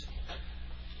Bechoros.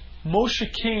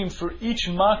 Moshe came for each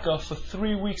Makkah for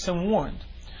 3 weeks and warned.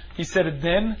 He said it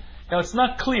then. Now it's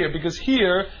not clear because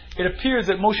here it appears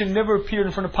that Moshe never appeared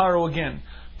in front of Paro again.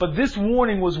 But this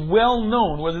warning was well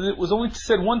known, whether it was only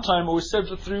said one time or was said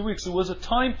for 3 weeks. It was a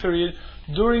time period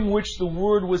during which the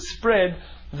word was spread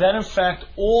that in fact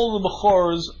all the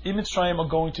Bechoros in Mitzrayim are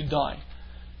going to die.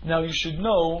 Now you should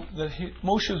know that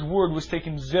Moshe's word was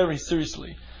taken very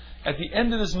seriously. At the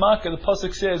end of this Makkah, the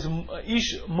Pasuk says,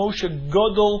 Ish Moshe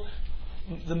Godol,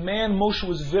 the man Moshe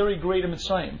was very great in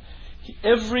Mitzrayim.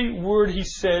 Every word he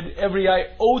said, every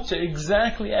iota,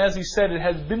 exactly as he said it,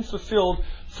 has been fulfilled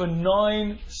for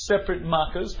 9 separate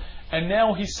Makkahs, and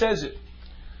now he says it.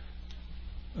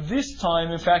 This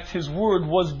time, in fact, his word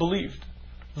was believed.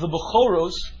 The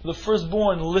Bechoros, the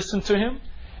firstborn, listened to him,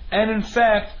 and in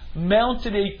fact,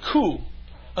 mounted a coup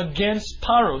against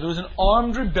Paro. There was an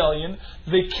armed rebellion.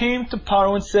 They came to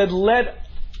Paro and said, let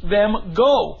them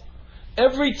go.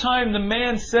 Every time the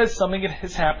man says something, it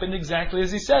has happened exactly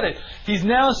as he said it. He's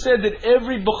now said that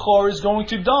every Bechor is going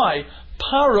to die.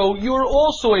 Paro, you're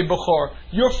also a Bechor.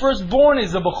 Your firstborn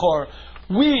is a Bechor.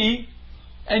 We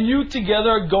and you together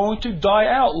are going to die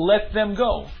out. Let them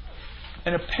go.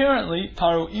 And apparently,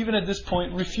 Paro, even at this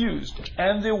point, refused.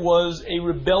 And there was a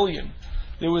rebellion.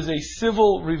 There was a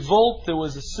civil revolt. There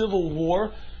was a civil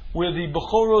war where the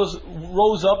Bechoros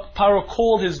rose up. Paro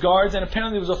called his guards, and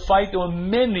apparently there was a fight. There were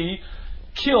many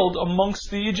killed amongst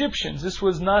the Egyptians. This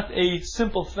was not a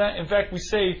simple fact. In fact, we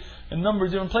say a number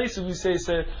of different places. We say,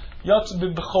 Yatz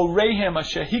b'Bechoreihem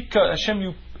Hashem,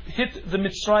 you hit the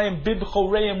Mitzrayim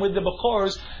b'Bechoreihem with the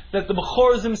Bechors, that the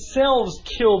Bechors themselves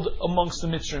killed amongst the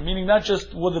Mitzrayim. Meaning not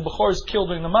just were the Bechors killed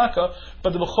during the Makkah,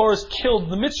 but the Bechors killed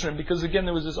the Mitzrayim, because again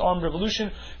there was this armed revolution.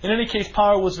 In any case,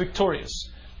 Paro was victorious.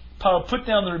 Paro put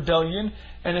down the rebellion,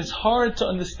 and as hard to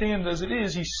understand as it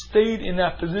is, he stayed in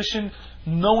that position,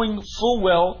 knowing full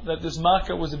well that this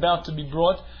Makkah was about to be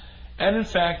brought. And in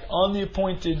fact, on the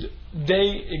appointed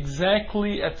day,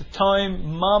 exactly at the time,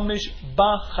 Mamish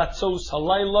B'Chatzos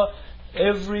Halayla,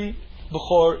 every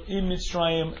Bechor in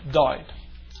Mitzrayim died.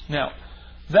 Now,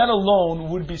 that alone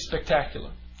would be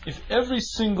spectacular. If every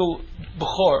single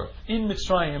Bechor in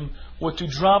Mitzrayim were to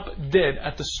drop dead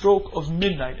at the stroke of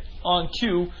midnight on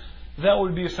cue, that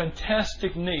would be a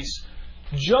fantastic nace.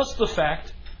 Just the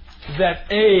fact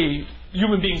that A,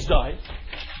 human beings died,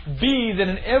 B, that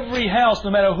in every house, no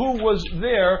matter who was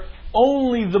there,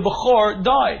 only the Bechor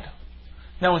died.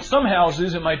 Now in some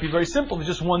houses it might be very simple, there's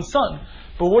just one son.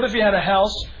 But what if you had a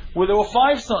house where there were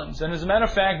 5 sons, and as a matter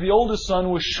of fact the oldest son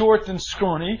was short and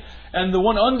scrawny, and the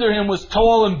one under him was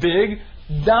tall and big?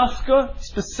 Dafka,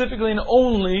 specifically and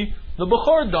only, the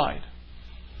Bechor died.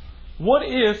 What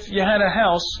if you had a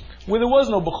house where there was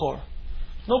no Bechor?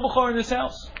 No Bechor in this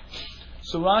house.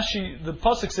 So Rashi, the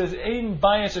Pasuk says, Ein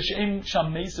bayis Hashem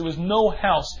shameis, there was no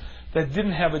house that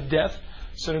didn't have a death.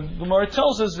 So the Gemara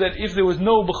tells us that if there was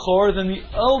no Bechor, then the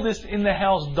eldest in the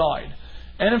house died.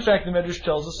 And in fact, the Medrash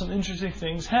tells us some interesting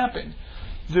things happened.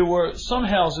 There were some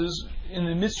houses, in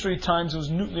the mystery times,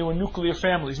 they were nuclear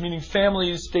families, meaning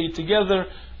families stayed together,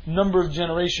 number of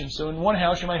generations. So in one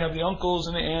house you might have the uncles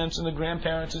and the aunts and the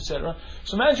grandparents, etc.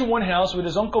 So imagine one house with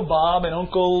his Uncle Bob and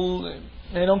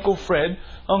Uncle Fred.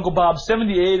 Uncle Bob's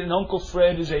 78 and Uncle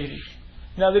Fred is 80.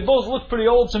 Now they both look pretty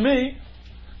old to me.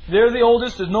 They're the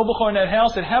oldest. There's no Bechor in that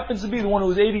house. It happens to be the one who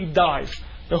was 80 dies.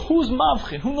 Now who's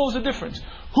Mavchin? Who knows the difference?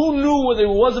 Who knew whether it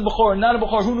was a Bechor or not a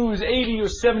Bechor? Who knew he was 80 or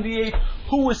 78?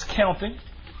 Who was counting?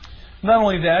 Not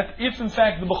only that, if in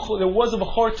fact there was a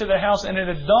Bechor to the house and it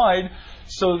had died,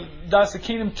 so Das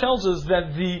Kingdom tells us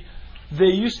that they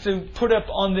used to put up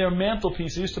on their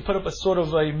mantelpiece, they used to put up a sort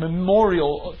of a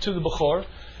memorial to the Bechor.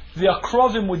 The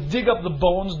Akrovim would dig up the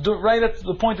bones. Right at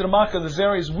the point of the Makkah, the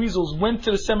various weasels went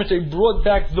to the cemetery, brought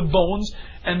back the bones,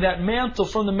 and that mantle,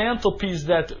 from the mantelpiece,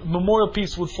 that memorial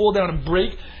piece would fall down and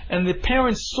break, and the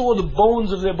parents saw the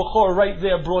bones of their Bechor right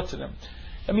there brought to them.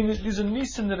 I mean, these are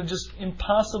nisim that are just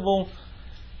impossible,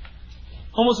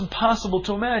 almost impossible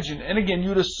to imagine. And again,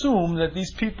 you'd assume that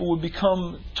these people would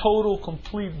become total,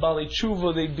 complete Balei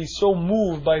Tshuva. They'd be so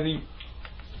moved by the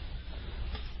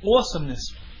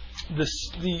awesomeness,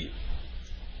 the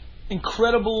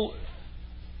incredible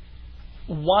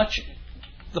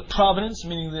the providence,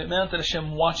 meaning the amount that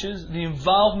Hashem watches, the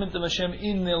involvement of Hashem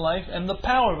in their life, and the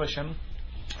power of Hashem.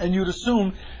 And you'd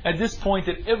assume at this point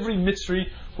that every Mitzri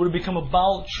would have become a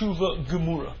Baal Tshuva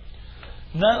Gemura.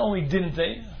 Not only didn't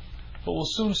they, but we'll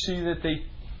soon see that they,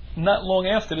 not long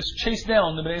after this, chased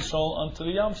down the Bnei Yisrael onto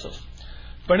the Yam Suf.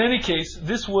 But in any case,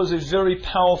 this was a very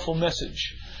powerful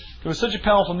message. It was such a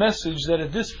powerful message that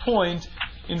at this point,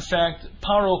 in fact,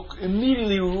 Paro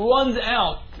immediately runs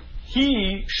out.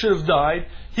 He should have died.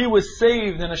 He was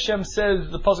saved, and Hashem says,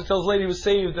 the Pasuk tells later, he was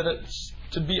saved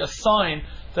to be a sign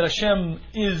that Hashem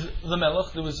is the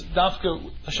Melech. There was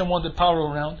Dafka, Hashem wanted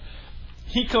Paro around.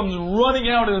 He comes running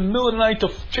out in the middle of the night to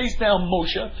chase down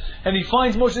Moshe, and he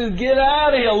finds Moshe and says, "Get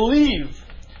out of here, leave."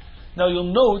 Now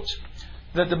you'll note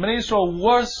that the Bnei Yisrael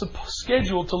was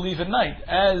scheduled to leave at night,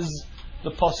 as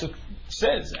the Pasuk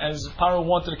says, as Paro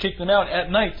wanted to kick them out at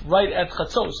night, right at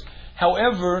Chatzos.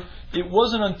 However, it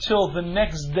wasn't until the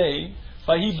next day,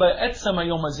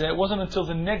 it wasn't until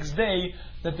the next day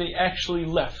that they actually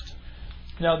left.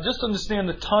 Now, just to understand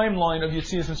the timeline of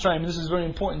Yetzias Mitzrayim, this is very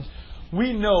important.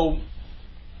 We know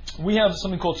we have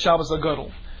something called Shabbos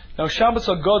HaGadol. Now, Shabbos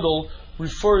HaGadol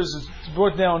refers, it's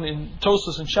brought down in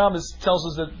Tosfos and Shabbos, tells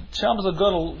us that Shabbos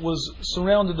HaGadol was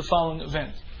surrounded the following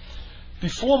event.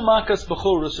 Before Makas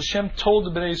Bechoros, Hashem told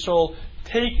the Bnei Yisrael,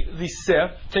 take the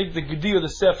sef, take the gedi or the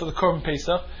sef for the Korban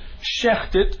Pesach,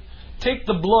 shecht it, take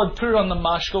the blood, put it on the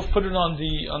mashkov, put it on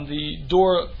the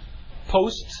door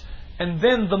posts, and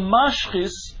then the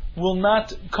mashchis will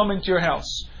not come into your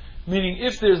house. Meaning,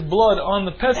 if there's blood on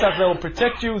the Pesach, that will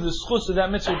protect you, the schus of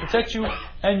that mitzvah will protect you,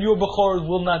 and your Bechor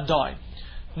will not die.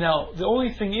 Now, the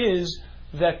only thing is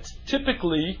that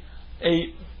typically,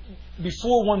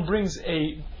 before one brings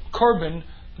a korban,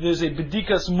 there's a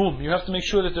bedikas mum. You have to make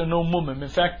sure that there are no mumim. In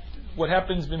fact, what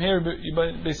happens in here,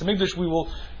 Beis Hamikdash,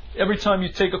 every time you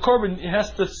take a korban, it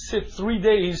has to sit 3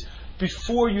 days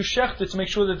before you shecht it to make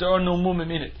sure that there are no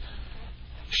mumim in it.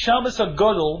 Shabbos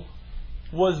HaGadol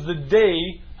was the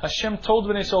day Hashem told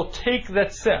Bnei Yisrael, take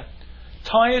that seh,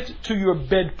 tie it to your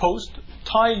bedpost,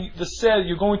 tie the seh,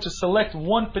 you're going to select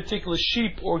one particular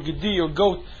sheep or gedi or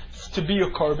goat to be your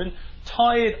korban,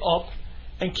 tie it up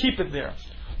and keep it there.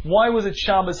 Why was it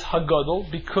Shabbos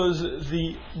HaGadol? Because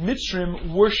the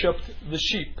Mitzrim worshipped the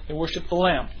sheep, they worshipped the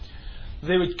lamb.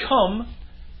 They would come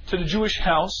to the Jewish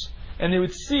house and they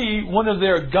would see one of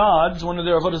their gods, one of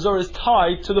their avodah zarahs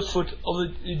tied to the foot of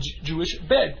the Jewish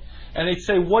bed. And they'd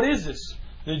say, what is this?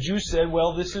 The Jews said,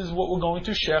 well, this is what we're going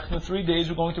to shecht. In 3 days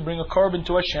we're going to bring a korban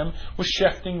to Hashem. We're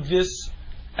shechting this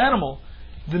animal.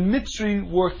 The Mitzri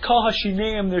were kal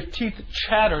hashineim, their teeth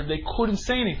chattered. They couldn't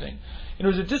say anything. And it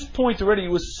was at this point already,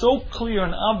 it was so clear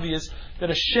and obvious that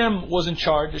Hashem was in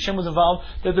charge, Hashem was involved,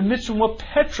 that the Mitzri were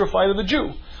petrified of the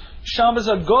Jew. Shabbos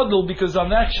HaGadol, because on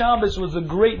that Shabbos was the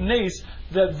great nace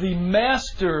that the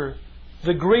master,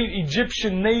 the great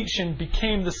Egyptian nation,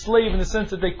 became the slave in the sense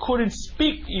that they couldn't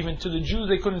speak even to the Jews,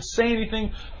 they couldn't say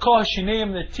anything. Kol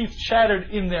hashineim, their teeth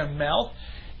chattered in their mouth.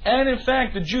 And in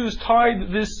fact, the Jews tied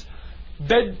the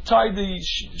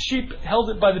sheep,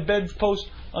 held it by the bedpost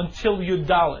until Yud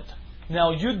Dalet.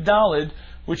 Now Yud Dalet,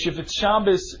 which if it's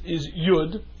Shabbos is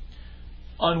Yud,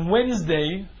 on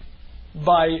Wednesday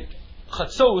by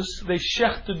Chatzos they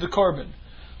shechted the korban.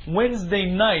 Wednesday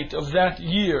night of that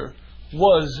year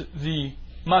was the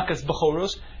Makas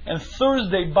Bechoros, and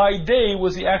Thursday by day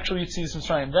was the actual Yetzias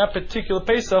Mitzrayim. That particular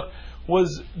Pesach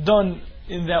was done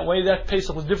in that way. That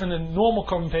Pesach was different than normal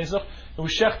Korban Pesach. It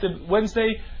was shechted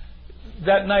Wednesday.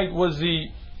 That night was the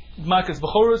Makas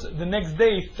Bechoros. The next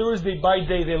day, Thursday by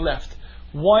day, they left.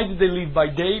 Why did they leave by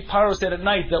day? Paro said at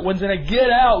night that Wednesday night, get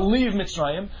out, leave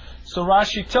Mitzrayim. So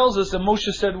Rashi tells us that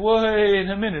Moshe said, wait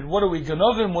a minute, what are we,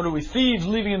 Ganovim? What are we, thieves,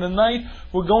 leaving in the night?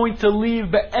 We're going to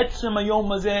leave Be'etzem Hayom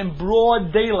Hazeh in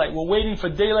broad daylight. We're waiting for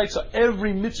daylight so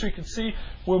every Mitzri can see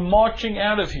we're marching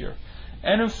out of here.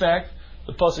 And in fact,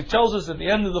 the Pasuk tells us at the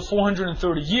end of the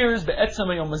 430 years, Be'etzem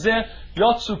Hayom Hazeh,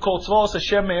 Yatsu Kol Tzvaos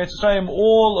Hashem Me'etz Mitzrayim,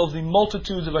 all of the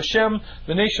multitudes of Hashem,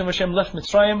 the nation of Hashem left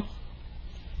Mitzrayim.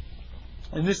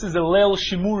 And this is the Leil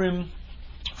Shimurim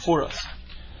for us.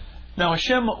 Now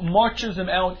Hashem marches them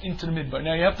out into the Midbar.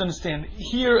 Now you have to understand,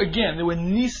 here again, there were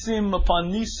Nisim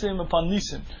upon Nisim upon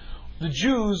Nisim. The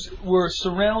Jews were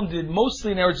surrounded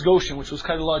mostly in Eretz Goshen, which was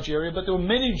quite a large area, but there were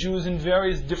many Jews in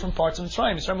various different parts of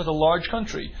Mitzrayim. Mitzrayim was a large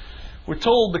country. We're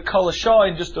told the Kalashah,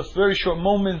 in just a very short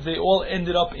moment, they all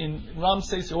ended up in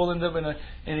Ramses, they all ended up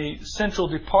in a central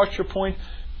departure point.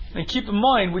 And keep in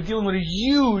mind, we're dealing with a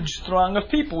huge throng of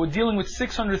people. We're dealing with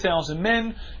 600,000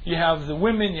 men. You have the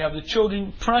women, you have the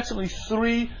children. Approximately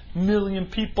 3 million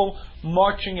people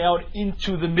marching out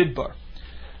into the Midbar.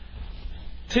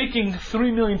 Taking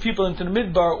 3 million people into the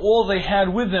Midbar, all they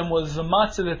had with them was the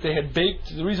matzah that they had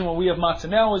baked. The reason why we have matzah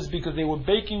now is because they were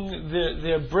baking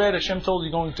their bread. Hashem told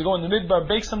you going to go in the Midbar,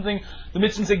 bake something. The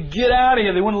Mitzvah said, get out of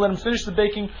here. They wouldn't let them finish the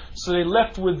baking, so they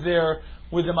left with the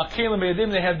makelim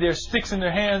beyadim. They had their sticks in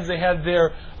their hands. They had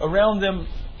around them.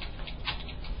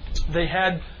 They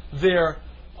had their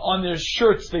on their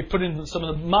shirts they put in some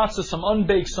of the matzah, some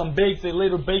unbaked, some baked. They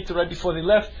later baked it right before they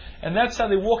left. And that's how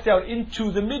they walked out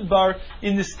into the midbar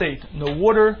in this state. No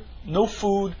water, no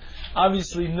food,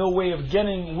 obviously no way of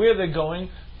getting where they're going,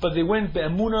 but they went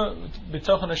be'emunah,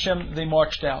 b'tachon Hashem, they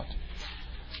marched out.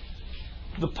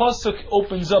 The pasuk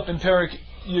opens up in Perek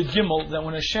Yud Gimel that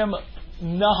when Hashem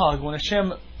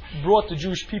brought the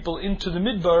Jewish people into the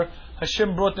midbar,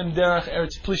 Hashem brought them derech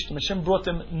Eretz Plishtim. Hashem brought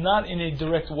them not in a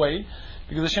direct way,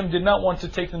 because Hashem did not want to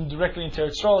take them directly into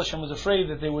Eretz Yisrael. Hashem was afraid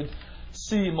that they would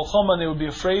see Milchama and they would be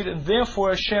afraid, and therefore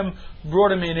Hashem brought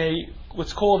them in a,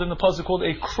 what's called in the pasuk called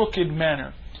a crooked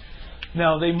manner.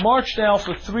 Now they marched out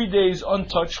for 3 days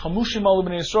untouched. Chamushim al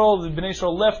b'nei Yisrael, the b'nei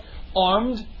Yisrael left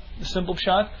armed, the simple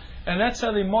pshat, and that's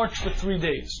how they marched for 3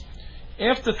 days.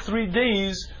 After 3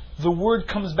 days, the word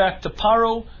comes back to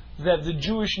Paro that the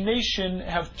Jewish nation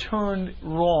have turned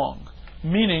wrong.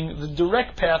 Meaning, the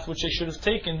direct path which they should have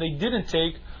taken, they didn't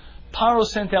take. Paro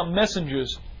sent out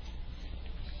messengers.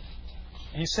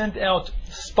 He sent out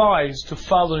spies to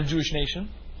follow the Jewish nation.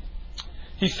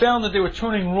 He found that they were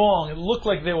turning wrong. It looked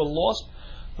like they were lost.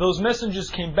 Those messengers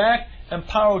came back and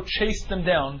Paro chased them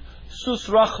down. Sus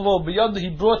rachvo b'yad, he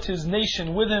brought his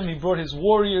nation with him, he brought his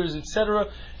warriors, etc.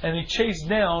 And he chased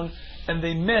down, and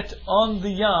they met on the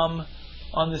Yam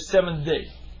on the 7th day.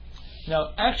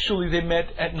 Now, actually they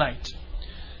met at night.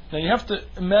 Now you have to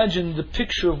imagine the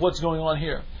picture of what's going on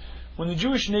here. When the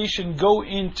Jewish nation go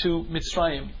into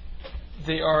Mitzrayim,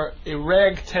 they are a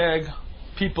ragtag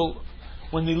people.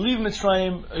 When they leave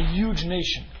Mitzrayim, a huge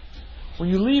nation. When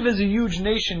you leave as a huge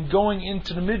nation going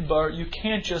into the Midbar, you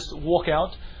can't just walk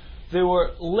out. They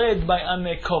were led by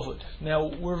Anei Kavod. Now,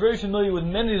 we're very familiar with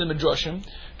many of the Midrashim,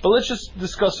 but let's just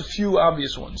discuss a few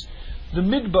obvious ones. The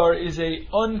Midbar is a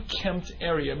unkempt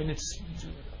area. I mean, it's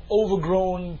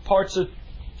overgrown, parts are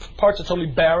totally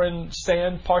barren,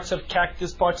 sand, parts have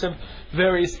cactus, parts have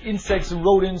various insects and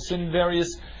rodents and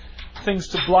various things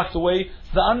to block the way.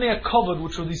 The Anei Kavod,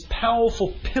 which were these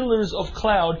powerful pillars of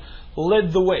cloud,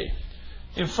 led the way.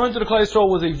 In front of the Klal Yisrael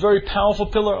was a very powerful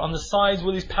pillar. On the sides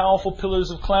were these powerful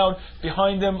pillars of cloud.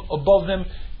 Behind them, above them,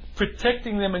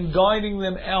 protecting them and guiding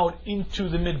them out into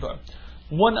the midbar.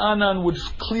 One anan would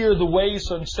clear the way,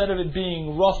 so instead of it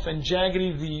being rough and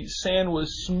jaggedy, the sand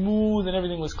was smooth and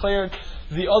everything was cleared.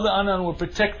 The other anan would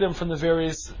protect them from the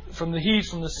heat,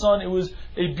 from the sun. It was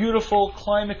a beautiful,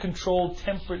 climate-controlled,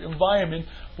 temperate environment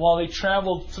while they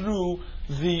traveled through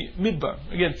the midbar.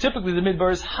 Again, typically the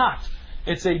midbar is hot.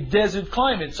 It's a desert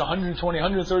climate. It's 120,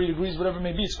 130 degrees, whatever it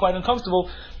may be. It's quite uncomfortable.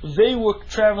 They were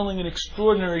traveling in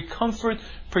extraordinary comfort,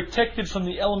 protected from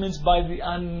the elements by the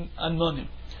Anonim.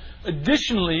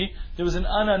 Additionally, there was an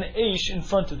Anan Eish in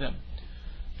front of them.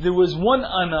 There was one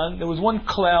Anan, there was one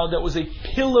cloud that was a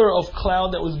pillar of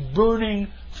cloud that was burning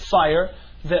fire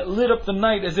that lit up the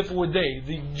night as if it were day.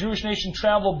 The Jewish nation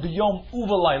traveled biyom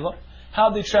uvalayla.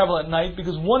 How they travel at night?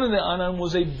 Because one of the Anan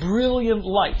was a brilliant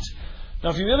light. Now,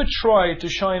 if you've ever tried to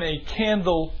shine a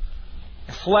candle,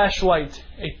 a flashlight,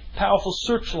 a powerful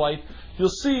searchlight, you'll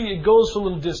see it goes for a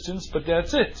little distance, but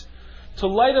that's it. To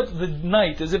light up the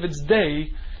night as if it's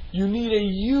day, you need a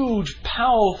huge,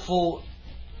 powerful.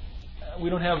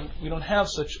 We don't have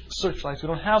such searchlights. We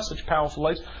don't have such powerful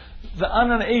lights. The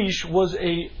Anan Eish was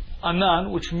a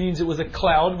Anan, which means it was a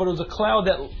cloud, but it was a cloud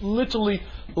that literally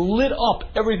lit up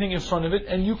everything in front of it,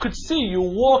 and you could see. You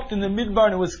walked in the midbar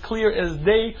and it was clear as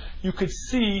day. You could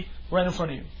see right in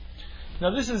front of you.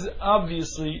 Now, this is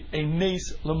obviously a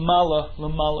nes lamala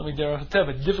miderach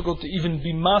hateva. Difficult to even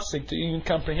be masik, to even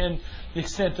comprehend the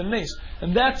extent of the nes.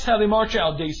 And that's how they march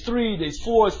out. Days 3, days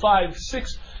 4, 5,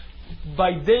 6.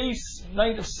 By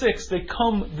night of 6, they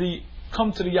come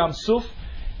to the Yam Suf,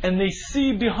 and they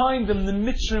see behind them the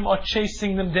Mitzrim are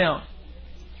chasing them down.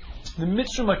 The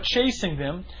Mitzrim are chasing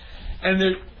them, and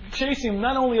they're chasing them.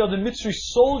 Not only are the Mitzri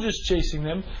soldiers chasing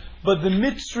them, but the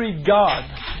Mitzri God.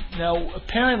 Now,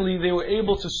 apparently they were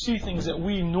able to see things that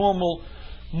we normal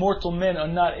mortal men are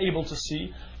not able to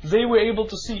see. They were able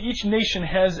to see. Each nation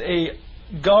has a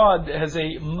God, has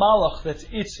a malach, that's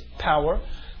its power.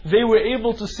 They were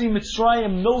able to see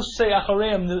Mitzrayim, no say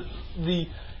achareim, the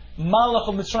malach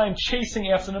of Mitzrayim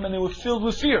chasing after them, and they were filled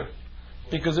with fear,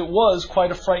 because it was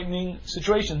quite a frightening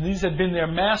situation. These had been their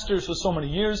masters for so many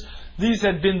years. These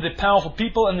had been the powerful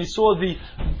people, and they saw the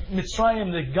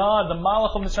Mitzrayim, the God, the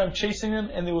malach of Mitzrayim chasing them,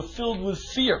 and they were filled with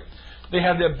fear. They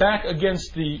had their back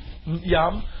against the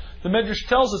Yam. The Medrash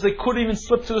tells us they couldn't even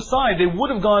slip to the side. They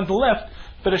would have gone to the left,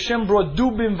 but Hashem brought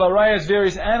dubim, varayas,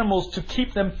 various animals to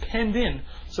keep them penned in,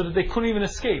 so that they couldn't even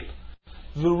escape.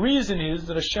 The reason is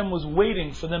that Hashem was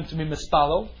waiting for them to be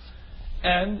mispalo,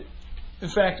 and in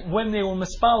fact, when they were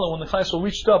mispalo, when the Klal Yisrael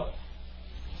reached up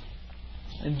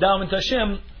and davened to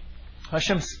Hashem,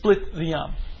 Hashem split the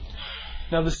Yam.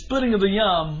 Now the splitting of the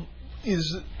Yam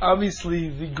is obviously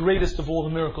the greatest of all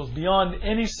the miracles. Beyond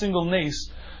any single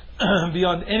nace,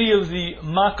 beyond any of the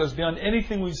Makkos, beyond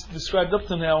anything we've described up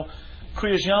to now,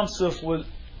 Kriyas Yamsuf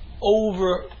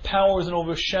overpowers and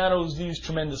overshadows these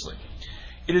tremendously.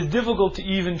 It is difficult to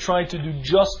even try to do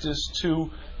justice to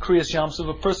Kriyas Yamsuf.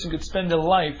 A person could spend their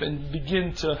life and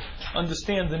begin to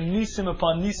understand the nisim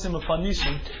upon nisim upon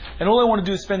nisim. And all I want to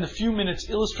do is spend a few minutes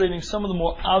illustrating some of the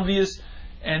more obvious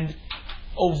and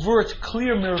overt,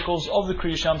 clear miracles of the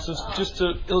Kriyas Yamsuf, just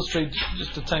to illustrate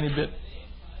just a tiny bit.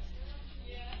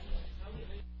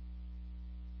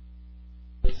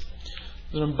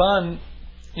 The Ramban,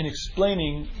 in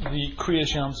explaining the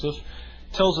Kriyas Yamsuf,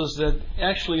 tells us that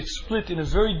actually it's split in a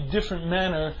very different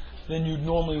manner than you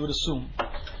normally would assume.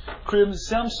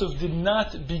 Kriyas Yamsuf did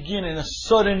not begin in a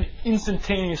sudden,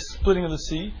 instantaneous splitting of the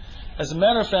sea. As a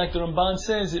matter of fact, the Ramban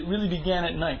says it really began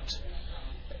at night.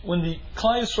 When the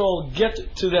Klal Yisrael get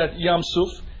to that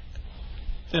Yamsuf,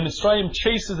 the Mitzrayim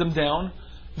chases them down.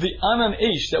 The Anan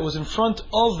Eish that was in front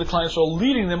of the Klal Yisrael,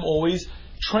 leading them always,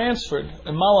 transferred.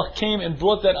 A Malach came and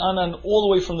brought that Anan all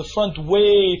the way from the front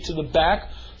way to the back,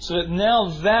 so that now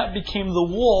that became the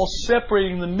wall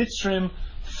separating the Mitzrayim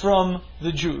from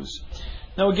the Jews.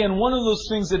 Now again, one of those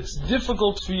things that's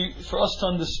difficult for us to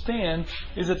understand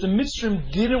is that the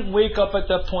Mitzrayim didn't wake up at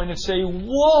that point and say,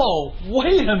 "Whoa,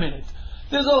 wait a minute.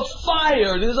 There's a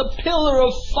fire, there's a pillar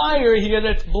of fire here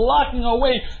that's blocking our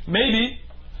way. Maybe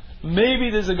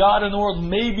there's a God in the world,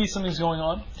 maybe something's going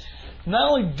on."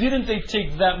 Not only didn't they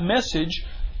take that message,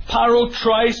 Paro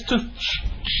tries to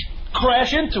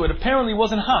crash into it. Apparently it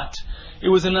wasn't hot. It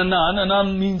was an Anan.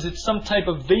 Anan means it's some type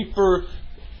of vapor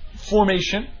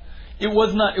formation. It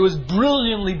was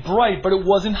brilliantly bright, but it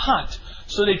wasn't hot.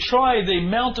 So they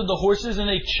mounted the horses and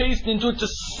they chased into it to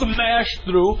smash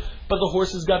through, but the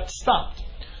horses got stopped.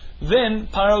 Then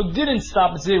Paro didn't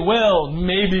stop and say, "Well,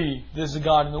 maybe there's a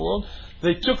God in the world."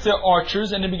 They took their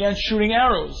archers and they began shooting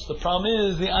arrows. The problem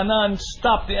is the Anan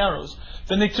stopped the arrows.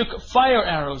 Then they took fire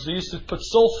arrows. They used to put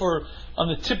sulfur on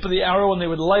the tip of the arrow and they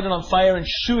would light it on fire and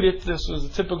shoot it. This was a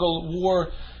typical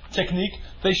war technique.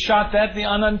 They shot that, the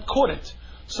Anan caught it.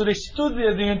 So they stood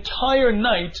there the entire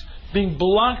night being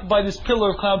blocked by this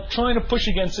pillar of cloud, trying to push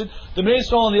against it. The Bnei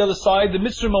Yisrael on the other side, the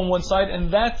Mitzrayim on one side,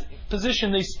 and that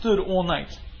position they stood all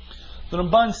night. The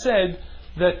Ramban said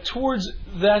that towards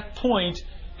that point,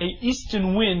 a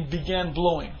eastern wind began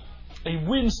blowing. A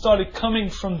wind started coming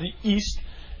from the east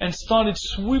and started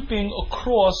sweeping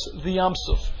across the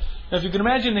Yamsuf. Now if you can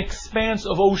imagine an expanse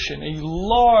of ocean, a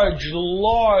large,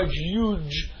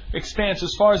 huge expanse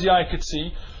as far as the eye could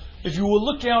see, if you were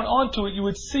looking out onto it, you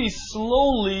would see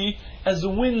slowly, as the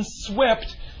wind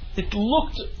swept, it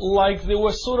looked like there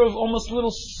were sort of almost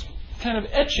little kind of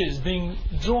etches being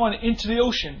drawn into the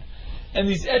ocean. And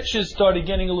these etches started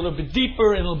getting a little bit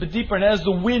deeper and a little bit deeper. And as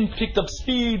the wind picked up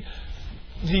speed,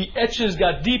 the etches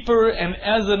got deeper. And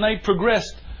as the night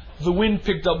progressed, the wind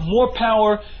picked up more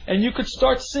power. And you could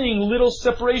start seeing little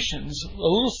separations. A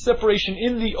little separation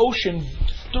in the ocean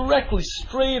directly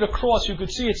straight across. You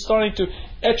could see it starting to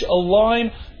etch a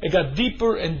line. It got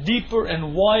deeper and deeper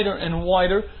and wider and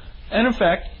wider. And in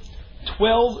fact,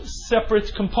 12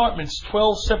 separate compartments,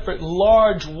 12 separate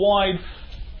large, wide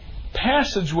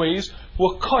passageways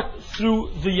were cut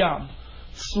through the Yam.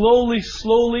 Slowly,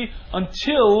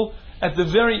 until at the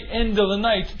very end of the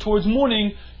night, towards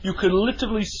morning, you could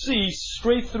literally see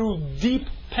straight through deep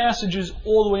passages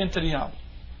all the way into the Yam.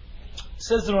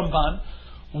 Says the Ramban,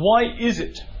 why is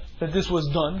it that this was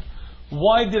done?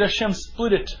 Why did Hashem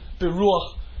split it,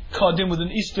 Beruach Kadim, with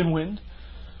an eastern wind?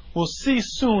 We'll see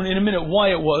soon, in a minute,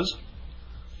 why it was.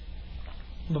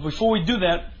 But before we do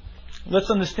that, let's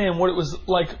understand what it was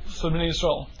like for Bnei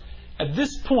Yisrael. At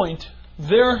this point,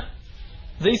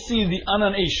 they see the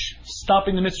Anan Eish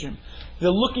stopping the Mitzrayim. They're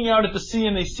looking out at the sea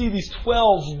and they see these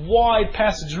 12 wide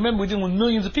passages. Remember, we're dealing with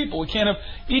millions of people. We can't have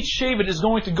each Shevet is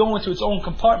going to go into its own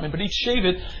compartment, but each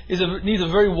Shevet needs a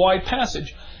very wide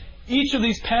passage. Each of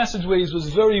these passageways was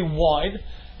very wide,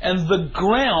 and the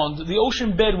ground, the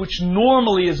ocean bed, which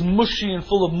normally is mushy and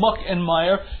full of muck and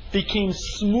mire, became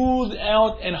smoothed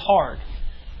out and hard.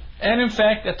 And in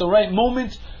fact, at the right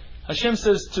moment, Hashem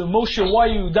says to Moshe, "Why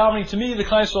are you davening to me?" The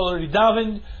Klal Yisrael already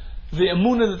davened. The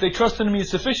emunah that they trust in me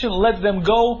is sufficient. Let them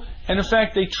go. And in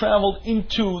fact, they walked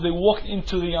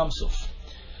into the Yamsuf.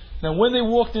 Now, when they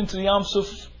walked into the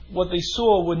Yamsuf, what they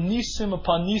saw were nisim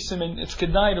upon nisim, and it's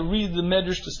kedai to read the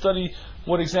Medrash to study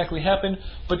what exactly happened.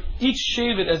 But each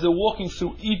Shevet, as they're walking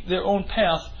through their own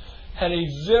path, had a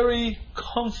very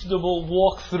comfortable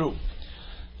walk through.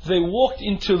 they walked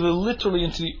literally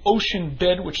into the ocean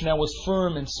bed, which now was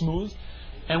firm and smooth.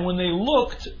 And when they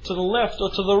looked to the left or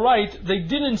to the right, they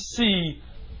didn't see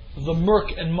the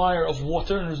murk and mire of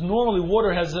water. And as normally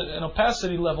water has an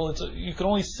opacity level, you can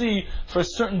only see for a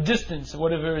certain distance,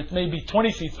 whatever it may be,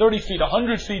 20 feet, 30 feet,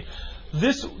 100 feet.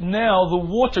 This now, the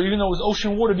water, even though it was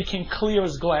ocean water, became clear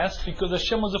as glass because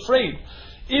Hashem was afraid.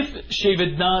 If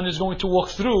Shevet Dan is going to walk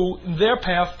through their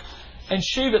path, and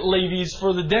Shevet Levi's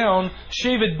further down,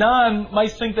 Shevet Dan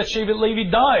might think that Shevet Levi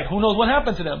died. Who knows what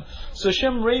happened to them? So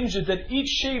Hashem arranged it that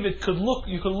each Shevet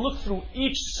you could look through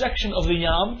each section of the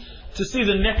Yam to see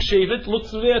the next Shevet, look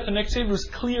through there, the next Shevet was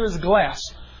clear as glass.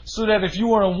 So that if you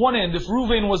were on one end, if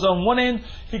Reuven was on one end,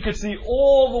 he could see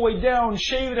all the way down,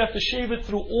 Shevet after Shevet,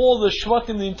 through all the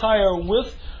Shvatim, the entire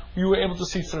width, you were able to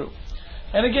see through.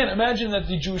 And again, imagine that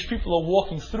the Jewish people are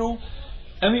walking through,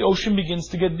 and the ocean begins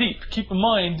to get deep. Keep in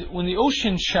mind, when the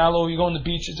ocean's shallow, you go on the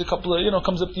beach, it's a couple of,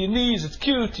 comes up to your knees, it's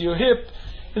cute, to your hip.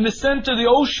 In the center of the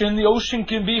ocean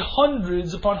can be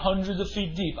hundreds upon hundreds of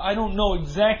feet deep. I don't know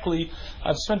exactly,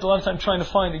 I've spent a lot of time trying to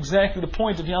find exactly the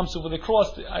point of Yam Suf where they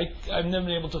crossed. I've never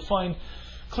been able to find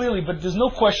clearly, but there's no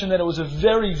question that it was a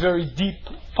very, very deep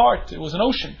part. It was an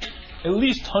ocean, at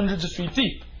least hundreds of feet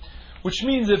deep. Which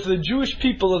means if the Jewish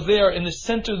people are there in the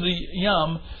center of the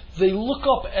Yam, they look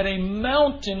up at a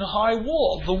mountain-high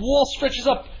wall. The wall stretches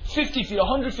up 50 feet,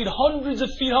 100 feet, hundreds of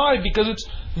feet high because it's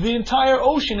the entire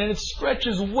ocean and it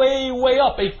stretches way, way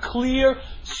up. A clear,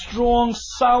 strong,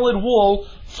 solid wall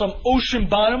from ocean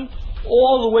bottom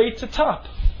all the way to top.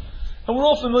 And we're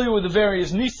all familiar with the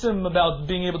various nisim about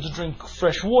being able to drink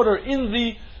fresh water in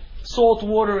the salt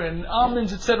water and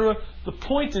almonds, etc. The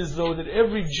point is, though, that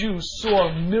every Jew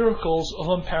saw miracles of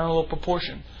unparalleled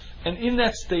proportion. And in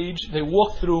that stage, they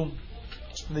walked through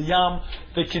the Yam,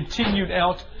 they continued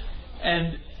out,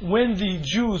 and when the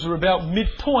Jews were about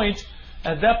midpoint,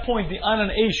 at that point the Anan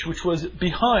Eish, which was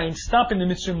behind, stopping the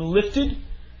Mitzrim, lifted.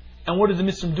 And what did the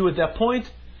Mitzrim do at that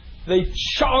point? They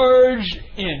charged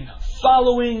in,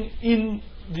 following in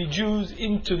the Jews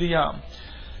into the Yam.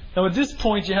 Now at this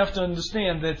point you have to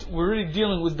understand that we're really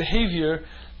dealing with behavior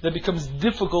that becomes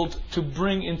difficult to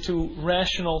bring into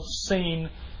rational, sane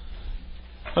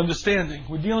understanding.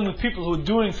 We're dealing with people who are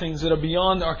doing things that are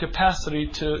beyond our capacity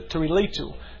to relate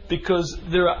to, because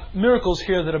there are miracles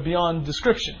here that are beyond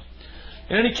description.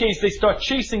 In any case, they start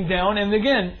chasing down, and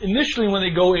again, initially when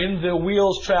they go in, their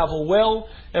wheels travel well,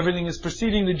 everything is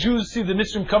proceeding. The Jews see the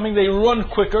Mitzrim coming, they run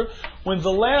quicker. When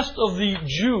the last of the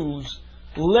Jews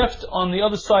left on the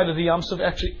other side of the Yam Suf,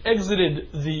 actually exited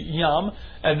the Yam,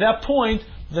 at that point,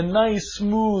 the nice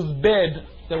smooth bed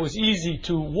that was easy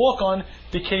to walk on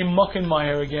became muck and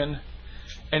mire again.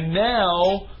 And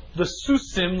now the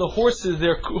susim, the horses,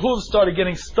 their hooves started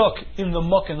getting stuck in the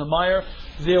muck and the mire.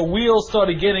 Their wheels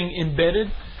started getting embedded.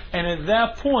 And at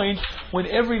that point, when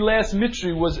every last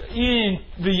Mitri was in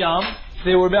the Yam,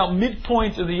 they were about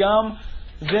midpoint of the Yam,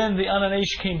 then the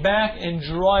Ananesh came back and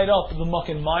dried up the muck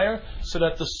and mire, so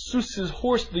that the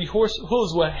horse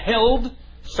hooves were held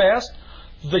fast.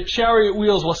 The chariot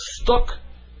wheels were stuck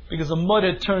because the mud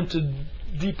had turned to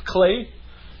deep clay,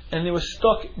 and they were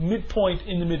stuck midpoint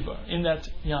in the midbar, in that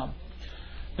Yam.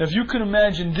 Now if you can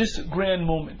imagine this grand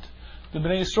moment, the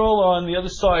Bnei Yisrael are on the other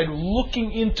side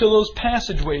looking into those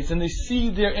passageways, and they see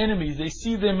their enemies, they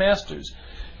see their masters.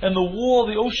 And the wall,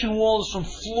 the ocean wall, is from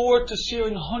floor to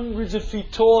ceiling hundreds of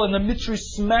feet tall, and the Mitzri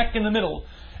smack in the middle.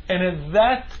 And at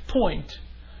that point,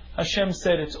 Hashem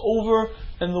said, it's over,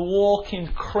 and the wall came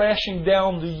crashing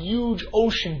down. The huge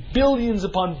ocean, billions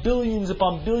upon billions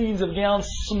upon billions of gallons,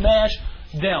 smashed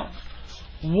down.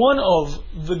 One of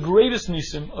the greatest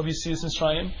nisim of Yisias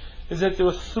Mitzrayim is that there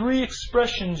were three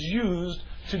expressions used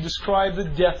to describe the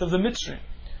death of the Mitzri.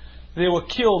 They were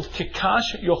killed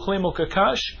kekash, yochlemo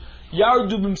kekash,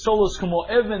 yardu b'msolos kamo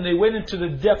even, they went into the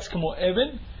depths kamo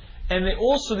even, and they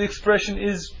also, the expression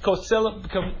is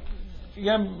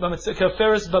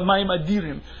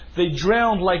they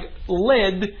drowned like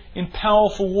lead in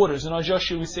powerful waters. In our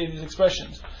Joshua we say these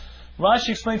expressions. Rashi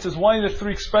explains to us why the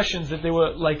three expressions, that they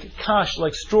were like kash,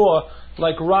 like straw,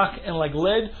 like rock, and like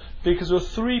lead, because there were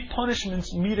three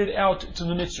punishments meted out to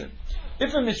the Mitzri.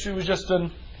 If a Mitzri was just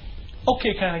an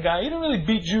okay kind of guy, he didn't really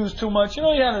beat Jews too much, he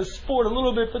had a sport a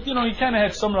little bit, but he kind of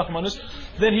had some rachmanus,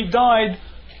 then he died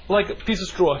like a piece of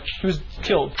straw. He was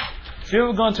killed. If you've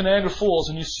ever gone to Niagara Falls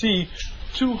and you see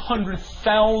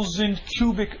 200,000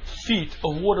 cubic feet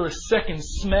of water a second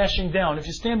smashing down, if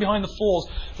you stand behind the falls,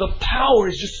 the power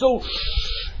is just so,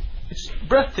 it's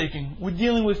breathtaking. We're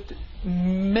dealing with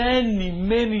many,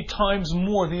 many times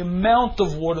more. The amount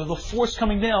of water, the force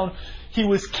coming down he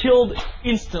was killed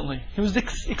instantly. He was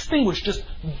extinguished. Just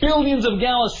billions of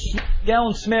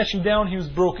gallons smashing down, he was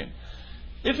broken.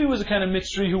 If he was a kind of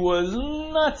Mitzri who was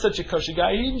not such a kosher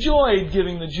guy, he enjoyed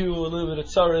giving the Jew a little bit of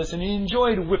tzaras, and he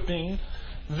enjoyed whipping,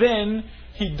 then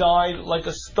he died like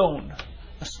a stone.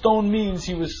 A stone means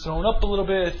he was thrown up a little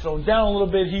bit, thrown down a little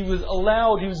bit. He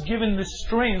was given the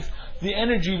strength, the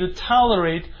energy to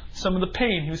tolerate some of the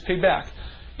pain. He was paid back.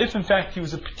 If in fact he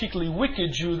was a particularly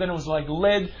wicked Jew, then it was like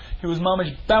lead. He was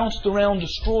mamish bounced around,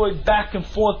 destroyed, back and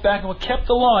forth, kept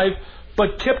alive,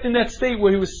 but kept in that state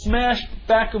where he was smashed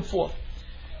back and forth.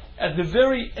 At the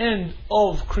very end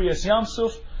of Kriyas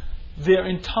Yamsuf, the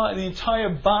entire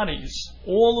bodies,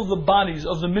 all of the bodies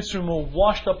of the Mitzrayim were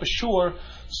washed up ashore,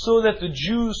 so that the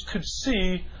Jews could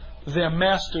see their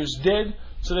masters dead,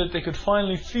 so that they could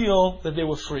finally feel that they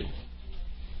were free.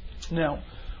 Now,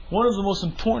 one of the most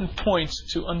important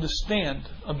points to understand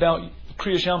about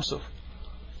Kriyas Yamsuf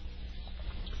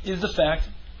is the fact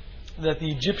that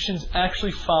the Egyptians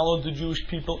actually followed the Jewish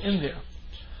people in there.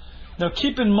 Now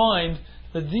keep in mind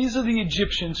that these are the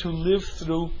Egyptians who lived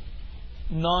through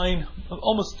 9,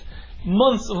 almost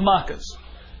months of Makkos.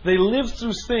 They lived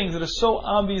through things that are so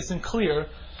obvious and clear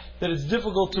that it's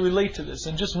difficult to relate to this.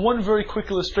 And just one very quick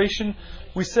illustration.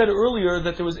 We said earlier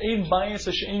that there was ein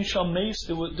bayis she'ein sham meis.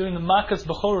 During the Makkos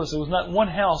Bechoros, there was not one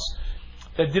house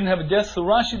that didn't have a death. So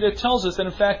Rashi there tells us that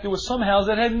in fact there were some houses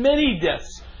that had many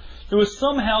deaths. There were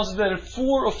some houses that had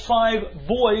 4 or 5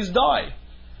 boys die.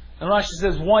 And Rashi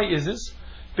says, why is this?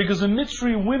 Because the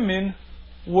Mitzri women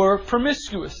were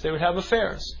promiscuous. They would have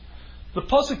affairs. The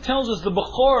Pasuk tells us the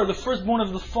Bechor, the firstborn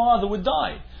of the father, would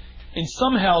die. In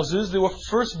some houses, they were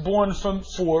firstborn from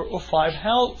 4 or 5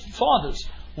 fathers.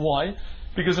 Why?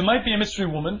 Because it might be a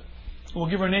Mitzri woman. We'll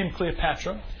give her name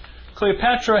Cleopatra.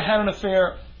 Cleopatra had an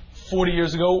affair 40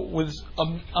 years ago with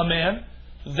a man.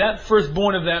 That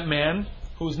firstborn of that man,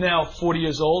 who's now 40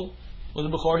 years old, was a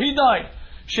Bechor. He died.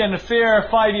 She had an affair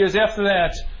 5 years after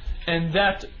that, and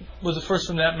that was the first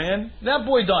from that man. That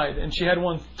boy died, and she had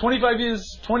one 25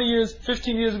 years, 20 years,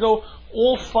 15 years ago.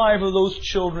 All 5 of those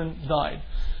children died.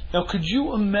 Now, could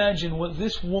you imagine what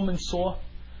this woman saw?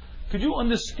 Could you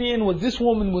understand what this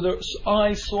woman with her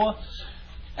eyes saw?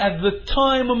 At the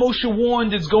time Moshe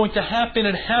warned it's going to happen,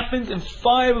 it happened, and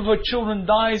 5 of her children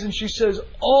dies, and she says,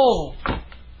 oh,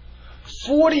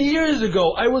 40 years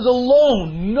ago, I was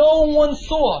alone. No one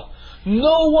saw.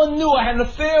 No one knew. I had an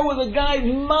affair with a guy,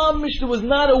 mamish, there was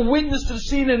not a witness to the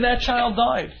scene, and that child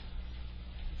died.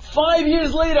 5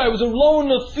 years later, I was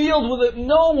alone in the field with it.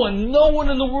 No one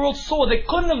in the world saw. They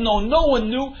couldn't have known. No one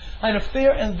knew. I had an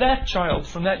affair, and that child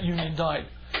from that union died.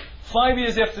 5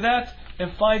 years after that,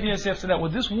 and 5 years after that,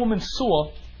 what this woman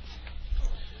saw,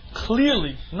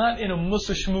 clearly, not in a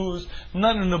Musa Shmuz,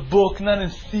 not in a book, not in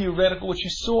theoretical, what she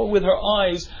saw with her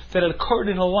eyes that had occurred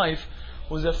in her life,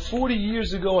 was that 40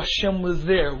 years ago Hashem was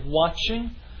there,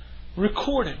 watching,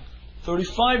 recording.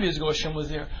 35 years ago Hashem was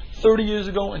there, 30 years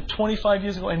ago and 25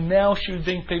 years ago, and now she was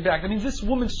being paid back. That means this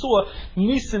woman saw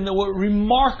Nisim that were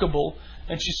remarkable,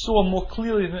 and she saw more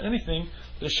clearly than anything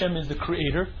that Hashem is the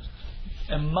creator,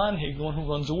 and Manhig, the one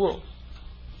who runs the world.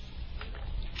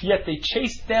 Yet they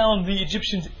chased down the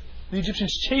Egyptians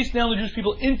chased down the Jewish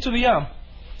people into the Yam.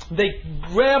 They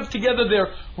grabbed together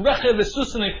their Rechev, the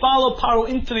Sus, and they followed Paro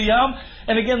into the Yam.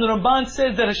 And again, the Ramban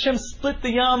says that Hashem split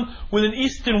the Yam with an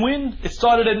eastern wind. It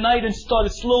started at night and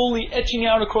started slowly etching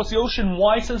out across the ocean.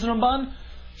 Why, says the Ramban?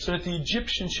 So that the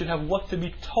Egyptians should have what to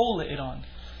be told it on.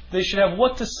 They should have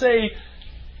what to say.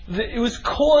 That it was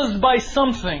caused by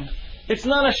something. It's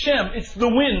not Hashem, it's the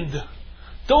wind.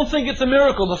 Don't think it's a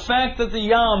miracle. The fact that the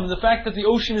Yam, the fact that the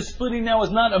ocean is splitting now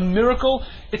is not a miracle.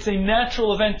 It's a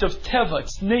natural event of Teva.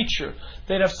 It's nature.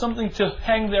 They'd have something to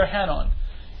hang their hat on.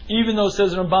 Even though,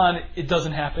 says Ramban, it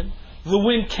doesn't happen. The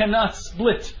wind cannot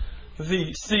split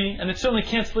the sea, and it certainly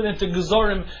can't split into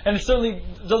Gezarim, and it certainly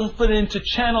doesn't split into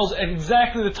channels at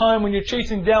exactly the time when you're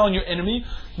chasing down your enemy.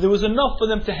 There was enough for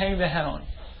them to hang their hat on.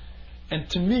 And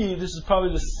to me, this is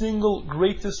probably the single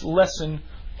greatest lesson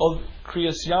of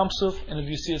Kriyas Yamsuf and of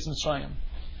Yetziat Mitzrayim.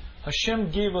 Hashem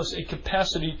gave us a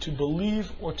capacity to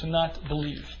believe or to not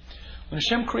believe. When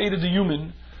Hashem created the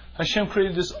human, Hashem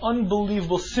created this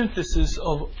unbelievable synthesis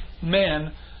of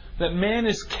man, that man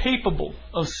is capable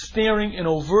of staring an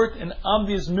overt and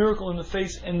obvious miracle in the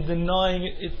face and denying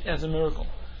it as a miracle.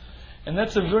 And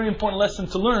that's a very important lesson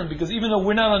to learn, because even though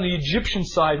we're not on the Egyptian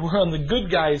side, we're on the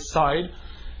good guy's side.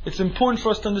 It's important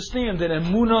for us to understand that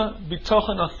emunah,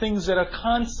 bitachon are things that are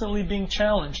constantly being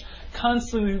challenged,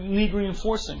 constantly need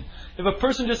reinforcing. If a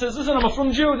person just says, listen, I'm a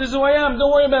from Jew, this is who I am,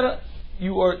 don't worry about it,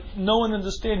 you are, know and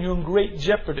understand, you're in great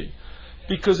jeopardy.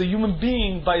 Because a human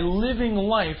being, by living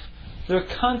life There are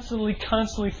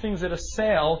constantly things that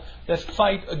assail, that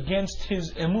fight against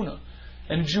his emunah.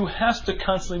 And a Jew has to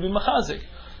constantly be machazik.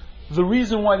 The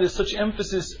reason why there's such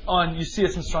emphasis on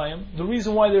Yeciat Mitzrayim, the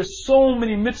reason why there's so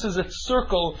many mitzvahs that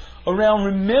circle around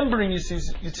remembering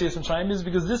Yeciat Mitzrayim is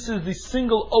because this is the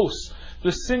single os,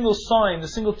 the single sign, the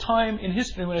single time in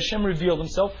history when Hashem revealed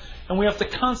Himself, and we have to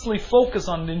constantly focus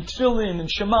on it in Tefillin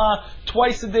and Shema,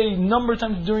 twice a day, number of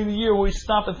times during the year where we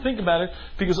stop and think about it,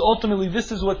 because ultimately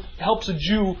this is what helps a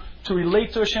Jew to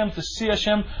relate to Hashem,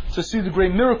 to see the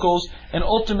great miracles, and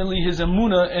ultimately his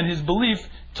emunah and his belief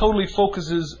totally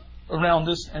focuses around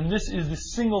this, and this is the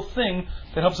single thing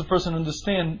that helps a person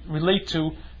understand, relate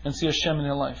to, and see Hashem in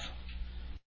their life.